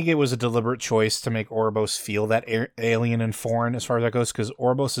I think it was a deliberate choice to make Oribos feel that alien and foreign as far as that goes, because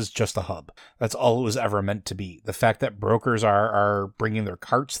Oribos is just a hub. That's all it was ever meant to be. The fact that brokers are bringing their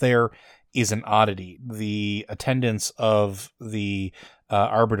carts there is an oddity. The attendants of the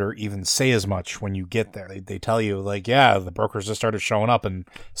Arbiter even say as much when you get there. They tell you, like, yeah, the brokers just started showing up and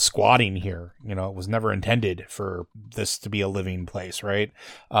squatting here. It was never intended for this to be a living place, right?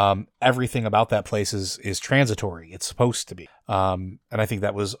 Everything about that place is transitory. It's supposed to be. And I think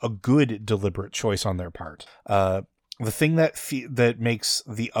that was a good deliberate choice on their part. The thing that makes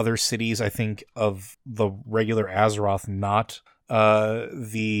the other cities, I think, of the regular Azeroth, not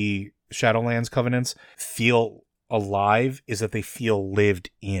the Shadowlands Covenants, feel alive, is that they feel lived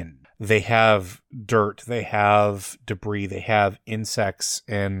in. They have dirt, they have debris, they have insects,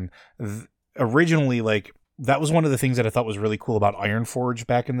 and originally, like, that was one of the things that I thought was really cool about Ironforge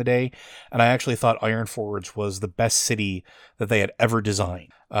back in the day, and I actually thought Ironforge was the best city that they had ever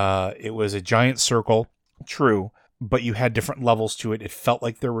designed. It was a giant circle, true, but you had different levels to it. It felt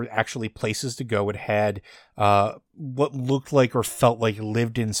like there were actually places to go. It had what looked like or felt like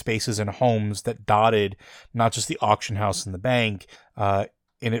lived-in spaces and homes that dotted not just the auction house and the bank, and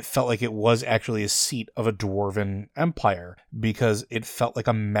it felt like it was actually a seat of a dwarven empire, because it felt like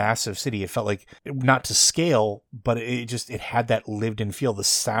a massive city. It felt like, not to scale, but it had that lived-in feel. The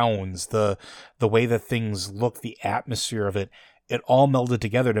sounds, the way that things look, the atmosphere of it all melded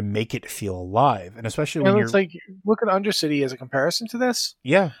together to make it feel alive. And especially when it's like, look at Undercity as a comparison to this.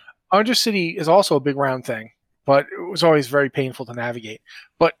 Yeah. Undercity is also a big round thing, but it was always very painful to navigate.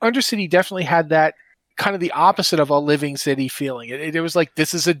 But Undercity definitely had that kind of the opposite of a living city feeling. It was like,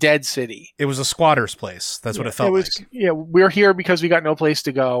 this is a dead city. It was a squatter's place. That's what it felt like. Yeah, we're here because we got no place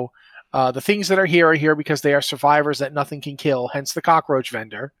to go. The things that are here because they are survivors that nothing can kill, hence the cockroach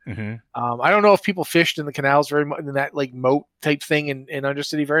vendor. Mm-hmm. I don't know if people fished in the canals very much, in that like moat type thing in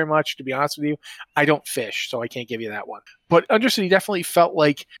Undercity very much, to be honest with you. I don't fish, so I can't give you that one. But Undercity definitely felt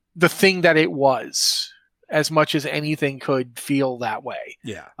like the thing that it was, as much as anything could feel that way.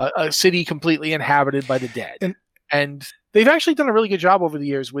 Yeah. A city completely inhabited by the dead. And they've actually done a really good job over the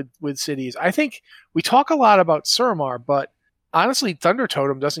years with cities. I think we talk a lot about Suramar, but honestly, Thunder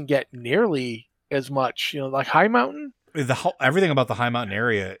Totem doesn't get nearly as much. Like High Mountain. Everything about the High Mountain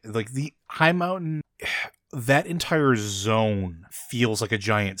area, like the High Mountain, that entire zone feels like a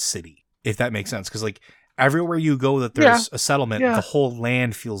giant city, if that makes sense. Because like everywhere you go that there's a settlement, the whole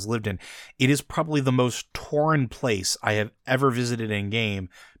land feels lived in. It is probably the most torn place I have ever visited in game,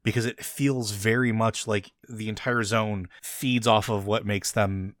 because it feels very much like the entire zone feeds off of what makes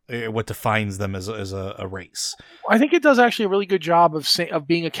them, what defines them as a race. I think it does actually a really good job of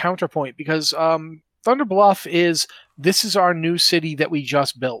being a counterpoint, because Thunder Bluff this is our new city that we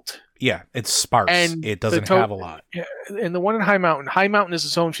just built. Yeah, it's sparse. And it doesn't have a lot. And the one in High Mountain as a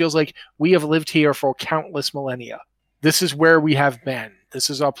zone feels like we have lived here for countless millennia. This is where we have been. This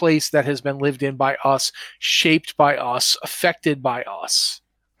is a place that has been lived in by us, shaped by us, affected by us.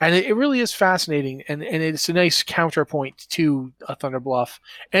 And it really is fascinating, and it's a nice counterpoint to Thunder Bluff.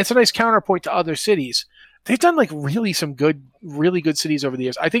 And it's a nice counterpoint to other cities. They've done like really good cities over the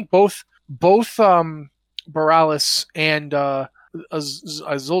years. I think both Borealis and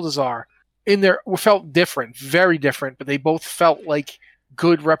Zuldazar in there felt different, very different, but they both felt like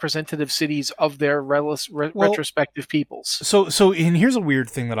good representative cities of their retrospective peoples. So and here's a weird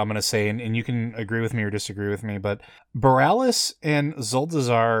thing that I'm going to say, and you can agree with me or disagree with me, but Borealis and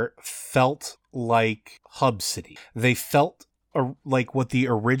Zuldazar felt like hub city. They felt like what the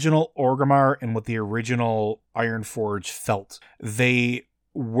original Orgrimmar and what the original Ironforge felt. They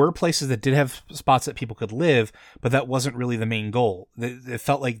were places that did have spots that people could live, but that wasn't really the main goal. It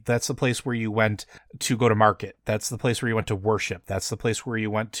felt like that's the place where you went to go to market. That's the place where you went to worship. That's the place where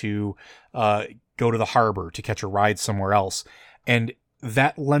you went to go to the harbor to catch a ride somewhere else. And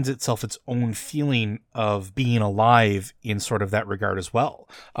that lends itself its own feeling of being alive in sort of that regard as well.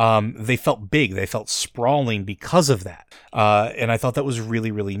 They felt big, they felt sprawling because of that. And I thought that was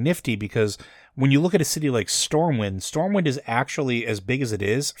really, really nifty, because when you look at a city like Stormwind is actually, as big as it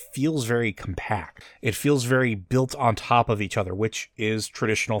is, feels very compact. It feels very built on top of each other, which is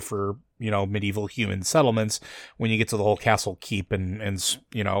traditional for, medieval human settlements when you get to the whole castle keep and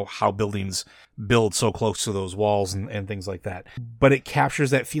how buildings build so close to those walls and things like that. But it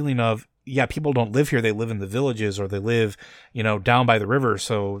captures that feeling of, yeah, people don't live here. They live in the villages, or they live, down by the river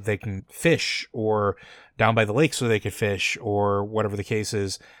so they can fish, or down by the lake so they can fish, or whatever the case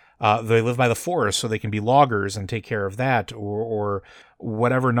is. They live by the forest so they can be loggers and take care of that, or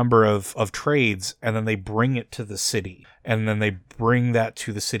whatever number of trades, and then they bring it to the city. And then they bring that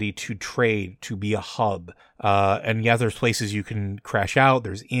to the city to trade, to be a hub. And yeah, there's places you can crash out,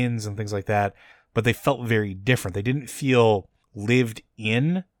 there's inns and things like that, but they felt very different. They didn't feel lived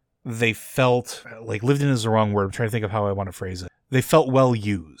in. They felt like, lived in is the wrong word. I'm trying to think of how I want to phrase it. They felt well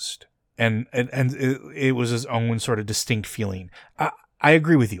used. And it was its own sort of distinct feeling. I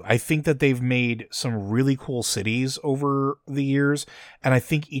agree with you. I think that they've made some really cool cities over the years, and I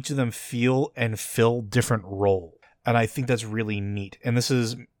think each of them feel and fill different roles. And I think that's really neat. And this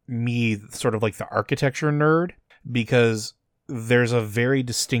is me, sort of like the architecture nerd, because there's a very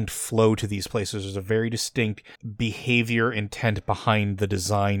distinct flow to these places. There's a very distinct behavior intent behind the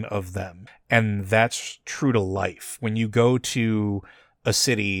design of them. And that's true to life. When you go to a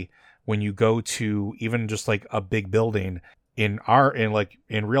city, when you go to even just like a big building, in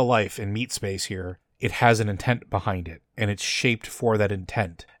real life, in Meat Space here, it has an intent behind it, and it's shaped for that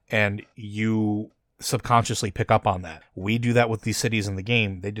intent, and you subconsciously pick up on that. We do that with these cities in the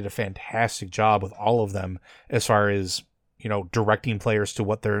game. They did a fantastic job with all of them as far as, directing players to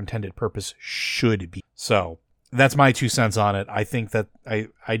what their intended purpose should be. So that's my 2 cents on it. I think that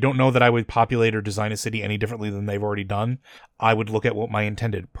I don't know that I would populate or design a city any differently than they've already done. I would look at what my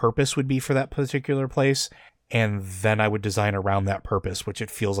intended purpose would be for that particular place, and then I would design around that purpose, which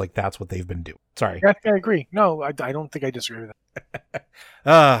it feels like that's what they've been doing. Sorry. Yeah, I agree. No, I don't think I disagree with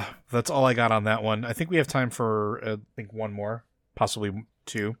that. That's all I got on that one. I think we have time for, one more, possibly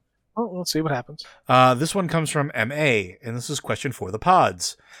 2. Well, let's see what happens. This one comes from MA, and this is question for the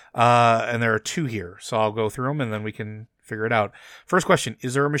pods. And there are 2 here, so I'll go through them, and then we can figure it out. First question,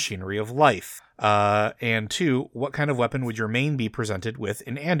 is there a machinery of life? And 2, what kind of weapon would your main be presented with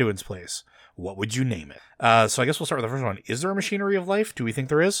in Anduin's place? What would you name it? So I guess we'll start with the first one. Is there a machinery of life? Do we think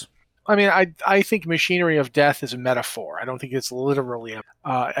there is? I mean, I think machinery of death is a metaphor. I don't think it's literally.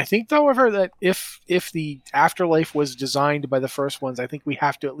 I think, however, that if the afterlife was designed by the first ones, I think we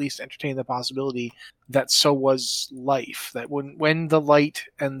have to at least entertain the possibility that so was life. That when the light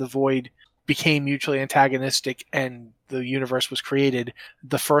and the void became mutually antagonistic and the universe was created,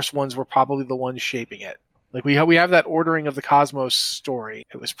 the first ones were probably the ones shaping it. Like we have that ordering of the cosmos story.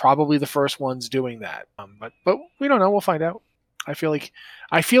 It was probably the first ones doing that. But we don't know. We'll find out. I feel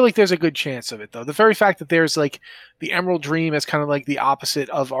like there's a good chance of it, though. The very fact that there's like the Emerald Dream as kind of like the opposite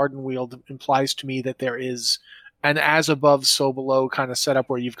of Ardenweald implies to me that there is an as above, so below kind of setup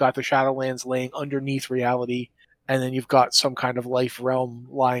where you've got the Shadowlands laying underneath reality, and then you've got some kind of life realm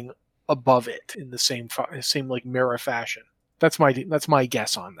lying above it in the same like mirror fashion. That's my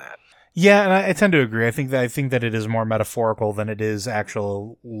guess on that. Yeah, and I tend to agree. I think that it is more metaphorical than it is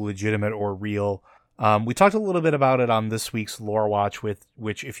actual legitimate or real. We talked a little bit about it on this week's Lore Watch,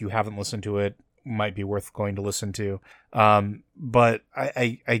 which if you haven't listened to it, might be worth going to listen to. But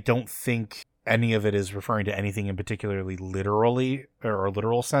I don't think any of it is referring to anything in particularly literally or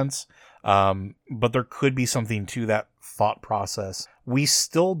literal sense. But there could be something to that thought process. We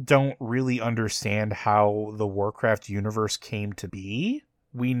still don't really understand how the Warcraft universe came to be.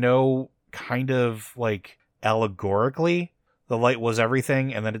 We know kind of like allegorically the light was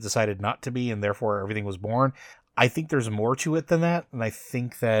everything, and then it decided not to be, and therefore everything was born. I think there's more to it than that, and I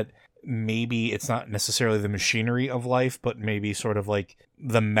think that maybe it's not necessarily the machinery of life, but maybe sort of like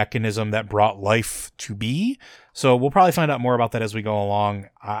the mechanism that brought life to be. So we'll probably find out more about that as we go along.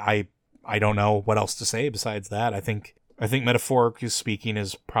 I don't know what else to say besides that. I think metaphorically speaking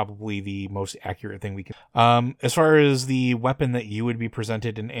is probably the most accurate thing we can. As far as the weapon that you would be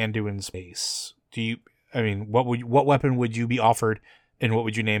presented in Anduin space, what weapon would you be offered, and what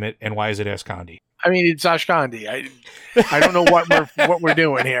would you name it, and why is it Ashkandi? I mean, it's Ashkandi. I don't know what we're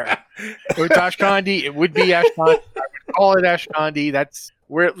doing here. With Ashkandi, it would be Ashkandi. I would call it Ashkandi. That's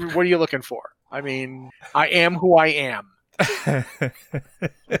what are you looking for? I mean, I am who I am.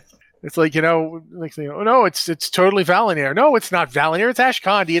 It's like, oh no, it's totally Valinor. No, it's not Valinor. It's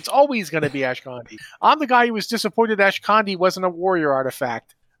Ashkandi. It's always going to be Ashkandi. I'm the guy who was disappointed Ashkandi wasn't a warrior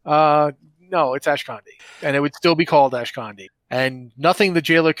artifact. No, it's Ashkandi, and it would still be called Ashkandi. And nothing the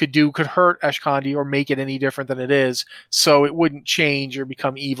jailer could do could hurt Ashkandi or make it any different than it is. So it wouldn't change or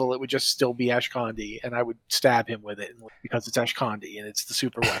become evil. It would just still be Ashkandi, and I would stab him with it because it's Ashkandi and it's the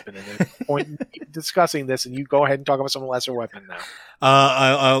super weapon. And there's no point in discussing this, and you go ahead and talk about some lesser weapon now.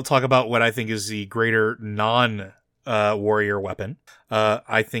 I'll talk about what I think is the greater non-warrior weapon.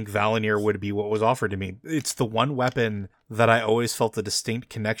 I think Valinor would be what was offered to me. It's the one weapon that I always felt a distinct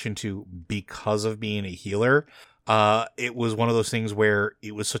connection to because of being a healer. It was one of those things where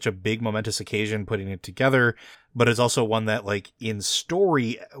it was such a big momentous occasion putting it together, but it's also one that, like, in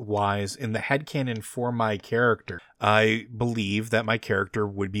story wise, in the headcanon for my character, I believe that my character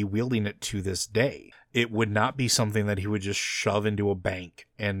would be wielding it to this day. It would not be something that he would just shove into a bank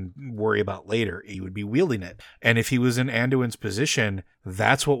and worry about later. He would be wielding it. And if he was in Anduin's position,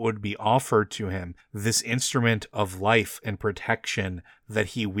 that's what would be offered to him. This instrument of life and protection that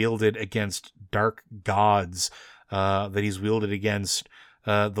he wielded against dark gods, that he's wielded against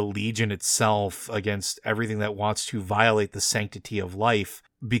the Legion itself, against everything that wants to violate the sanctity of life,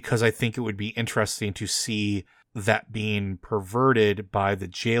 because I think it would be interesting to see that being perverted by the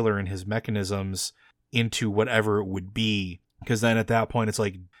jailer and his mechanisms into whatever it would be. Because then at that point, it's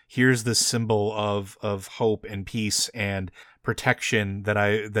like, here's the symbol of hope and peace and protection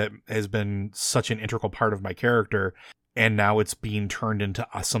that has been such an integral part of my character. And now it's being turned into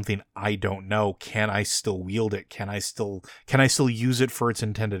something I don't know. Can I still wield it? Can I still use it for its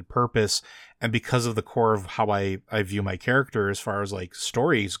intended purpose? And because of the core of how I view my character as far as like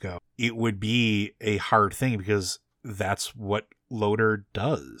stories go, it would be a hard thing because that's what Loder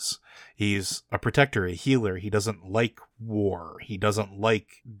does. He's a protector, a healer. He doesn't like war. He doesn't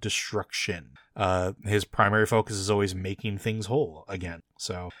like destruction. His primary focus is always making things whole again.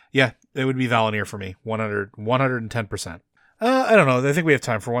 So yeah, it would be Valinor for me. 110%. I don't know. I think we have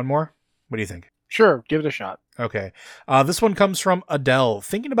time for one more. What do you think? Sure, give it a shot. Okay. This one comes from Adele.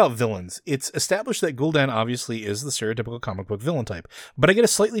 Thinking about villains, it's established that Gul'dan obviously is the stereotypical comic book villain type, but I get a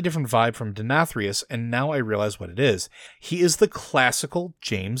slightly different vibe from Denathrius, and now I realize what it is. He is the classical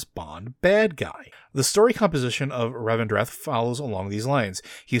James Bond bad guy. The story composition of Revendreth follows along these lines.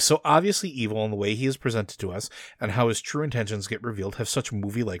 He is so obviously evil in the way he is presented to us, and how his true intentions get revealed have such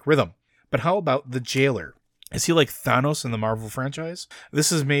movie-like rhythm. But how about the jailer? Is he like Thanos in the Marvel franchise?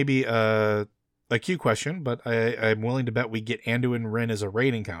 This is maybe a cute question, but I'm willing to bet we get Anduin Wrynn as a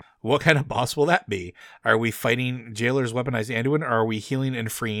raid encounter. What kind of boss will that be? Are we fighting Jailer's weaponized Anduin, or are we healing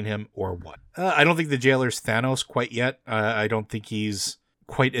and freeing him, or what? I don't think the Jailer's Thanos quite yet. I don't think he's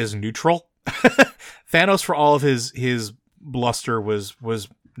quite as neutral. Thanos, for all of his bluster, was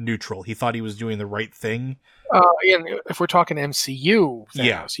neutral. He thought he was doing the right thing. And if we're talking MCU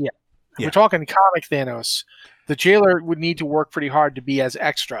Thanos, yeah. If we're talking comic Thanos, the Jailer would need to work pretty hard to be as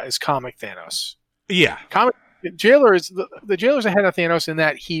extra as comic Thanos. Yeah. The Jailer's ahead of Thanos in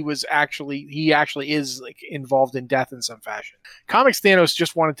that he actually is like involved in death in some fashion. Comics Thanos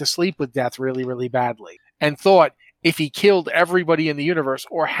just wanted to sleep with death really, really badly and thought if he killed everybody in the universe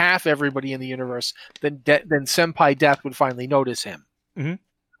or half everybody in the universe, then Senpai Death would finally notice him. Mm-hmm.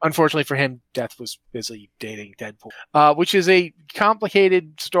 Unfortunately for him, Death was busy dating Deadpool, which is a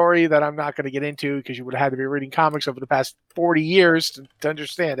complicated story that I'm not going to get into because you would have had to be reading comics over the past 40 years to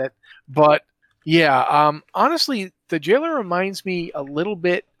understand it. But yeah, honestly, the Jailer reminds me a little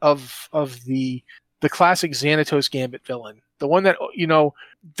bit of the classic Xanatos Gambit villain. The one that,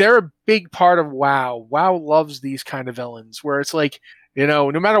 they're a big part of WoW. WoW loves these kind of villains where it's like,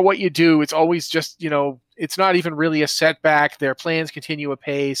 no matter what you do, it's always just, it's not even really a setback. Their plans continue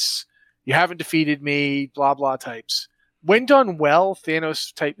apace. You haven't defeated me, blah, blah types. When done well,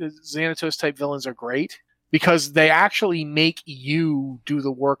 Xanatos type villains are great because they actually make you do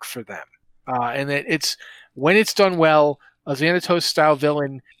the work for them. And when it's done well, a Xanatos style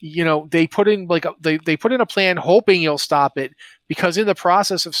villain, they put in they put in a plan hoping you'll stop it because in the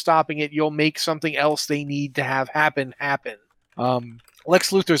process of stopping it, you'll make something else they need to have happen.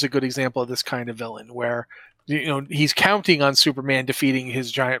 Lex Luthor's a good example of this kind of villain where he's counting on Superman defeating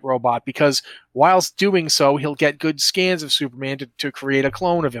his giant robot because whilst doing so, he'll get good scans of Superman to create a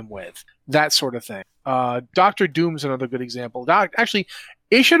clone of him with. That sort of thing. Dr. Doom's another good example. Actually,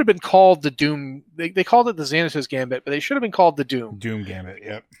 it should have been called the Doom. They called it the Xanatos Gambit, but they should have been called the Doom. Doom Gambit,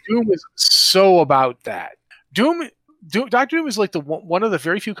 yep. Doom is so about that. Dr. Doom is like one of the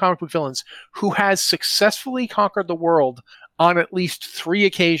very few comic book villains who has successfully conquered the world on at least 3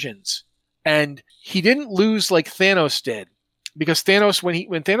 occasions. And he didn't lose like Thanos did. because Thanos,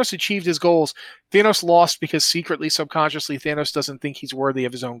 when Thanos achieved his goals, Thanos lost because secretly, subconsciously, Thanos doesn't think he's worthy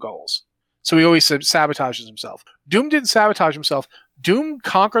of his own goals. So he always sabotages himself. Doom didn't sabotage himself. Doom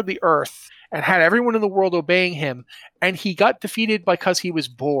conquered the Earth and had everyone in the world obeying him, and he got defeated because he was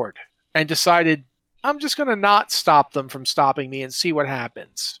bored and decided, I'm just going to not stop them from stopping me and see what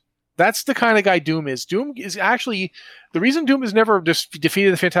happens. That's the kind of guy Doom is. Doom is actually, the reason Doom has never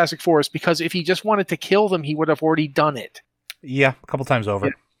defeated the Fantastic Four is because if he just wanted to kill them, he would have already done it. Yeah, a couple times over.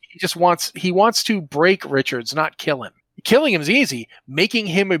 Yeah, he wants to break Richards, not kill him. Killing him is easy. Making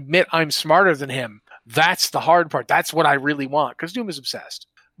him admit I'm smarter than him, that's the hard part. That's what I really want, because Doom is obsessed.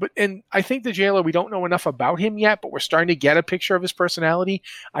 And I think the Jailer, we don't know enough about him yet, but we're starting to get a picture of his personality.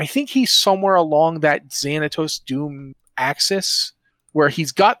 I think he's somewhere along that Xanatos Doom axis, where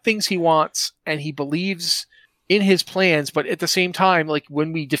he's got things he wants and he believes in his plans, but at the same time, like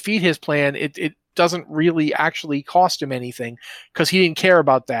when we defeat his plan, it doesn't really actually cost him anything because he didn't care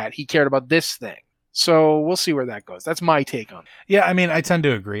about that. He cared about this thing. So we'll see where that goes. That's my take on it. Yeah, I mean, I tend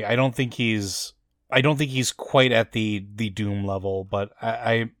to agree. I don't think he's quite at the Doom level, but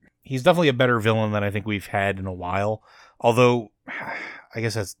he's definitely a better villain than I think we've had in a while. Although, I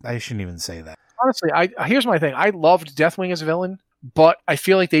guess I shouldn't even say that. Honestly, here's my thing. I loved Deathwing as a villain, but I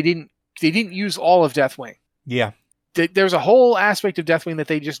feel like they didn't use all of Deathwing. Yeah. There's a whole aspect of Deathwing that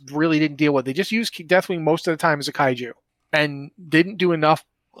they just really didn't deal with. They just used Deathwing most of the time as a kaiju and didn't do enough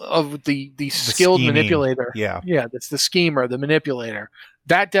of the skilled scheming manipulator. Yeah. Yeah, that's the schemer, the manipulator.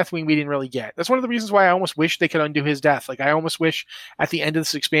 That Deathwing we didn't really get. That's one of the reasons why I almost wish they could undo his death. Like, I almost wish at the end of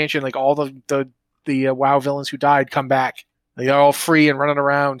this expansion, like, all the WoW villains who died come back. They're all free and running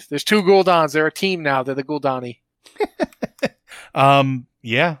around. There's 2 Gul'dans. They're a team now. They're the Gul'dani.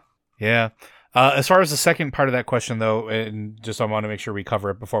 Yeah. As far as the second part of that question, though, and just I want to make sure we cover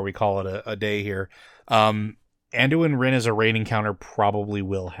it before we call it a day here. Anduin Wrynn as a raid encounter probably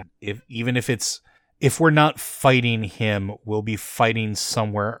will have. If we're not fighting him, we'll be fighting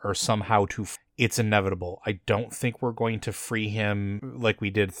somewhere or somehow it's inevitable. I don't think we're going to free him like we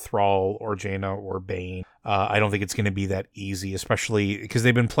did Thrall or Jaina or Bane. I don't think it's going to be that easy, especially because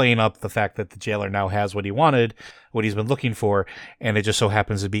they've been playing up the fact that the Jailer now has what he wanted, what he's been looking for, and it just so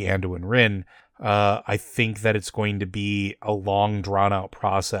happens to be Anduin Wrynn. I think that it's going to be a long, drawn-out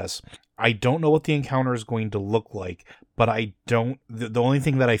process. I don't know what the encounter is going to look like, but the only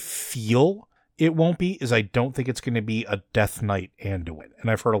thing that I feel it won't be is I don't think it's going to be a Death Knight Anduin.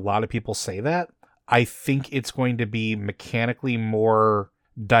 And I've heard a lot of people say that. I think it's going to be mechanically more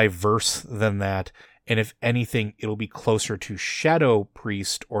diverse than that. And if anything, it'll be closer to Shadow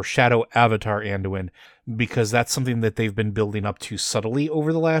Priest or Shadow Avatar Anduin, because that's something that they've been building up to subtly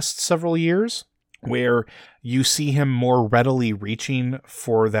over the last several years, where you see him more readily reaching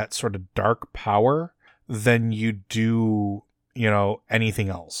for that sort of dark power than you do, anything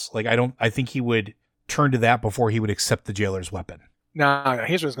else. Like, I think he would turn to that before he would accept the Jailer's weapon. No,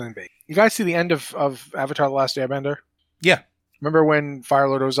 here's what it's going to be. You guys see the end of Avatar The Last Airbender? Yeah. Remember when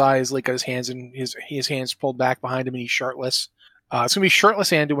Firelord Ozai is like got his hands and his hands pulled back behind him and he's shirtless? It's going to be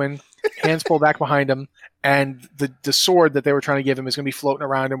shirtless Anduin, hands pulled back behind him, and the sword that they were trying to give him is going to be floating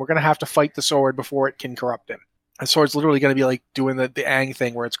around, and we're going to have to fight the sword before it can corrupt him. The sword's literally going to be like doing the Aang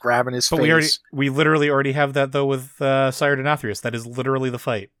thing where it's grabbing his face. We literally already have that, though, with Sire Denathrius. That is literally the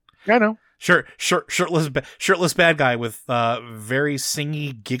fight. Yeah, I know. Shirtless bad guy with very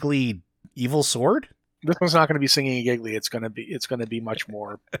singy, giggly, evil sword. This one's not going to be singing and giggly. It's going to be much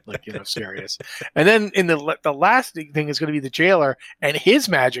more like, serious. And then in the last thing is going to be the Jailer and his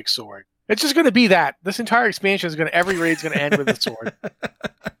magic sword. It's just going to be that. This entire expansion is every raid's going to end with a sword.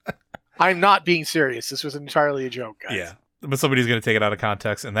 I'm not being serious. This was entirely a joke, guys. Yeah, but somebody's going to take it out of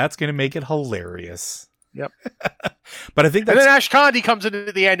context, and that's going to make it hilarious. Yep. But I think that's... And then Ashkandi comes in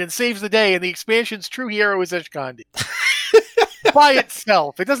at the end and saves the day, and the expansion's true hero is Ashkandi. By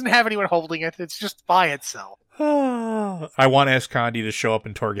itself. It doesn't have anyone holding it. It's just by itself. I want Ashkandi to show up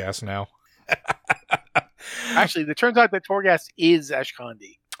in Torghast now. Actually, it turns out that Torghast is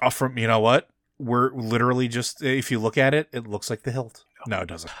Ashkandi. You know what? We're literally just, if you look at it, it looks like the hilt. No, it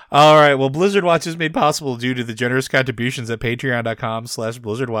doesn't. All right. Well, Blizzard Watch is made possible due to the generous contributions at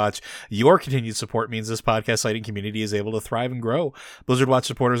patreon.com/BlizzardWatch. Your continued support means this podcast site and community is able to thrive and grow. Blizzard Watch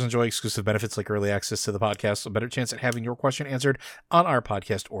supporters enjoy exclusive benefits like early access to the podcast, a better chance at having your question answered on our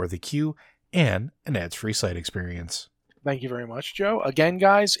podcast or the queue, and an ads-free site experience. Thank you very much, Joe. Again,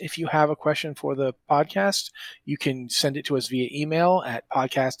 guys, if you have a question for the podcast, you can send it to us via email at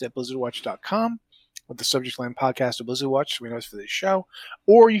podcast@blizzardwatch.com. with the Subject Line Podcast of Blizzard Watch, so we know it's for this show.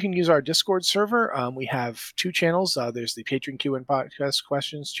 Or you can use our Discord server. We have 2 channels. There's the Patreon Q and Podcast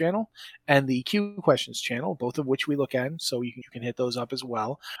Questions channel and the Q Questions channel, both of which we look at, so you can hit those up as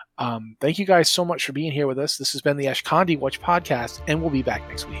well. Thank you guys so much for being here with us. This has been the Ashkandi Watch Podcast, and we'll be back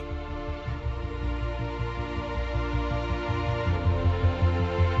next week.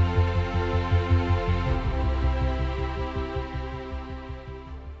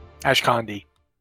 Ashkandi.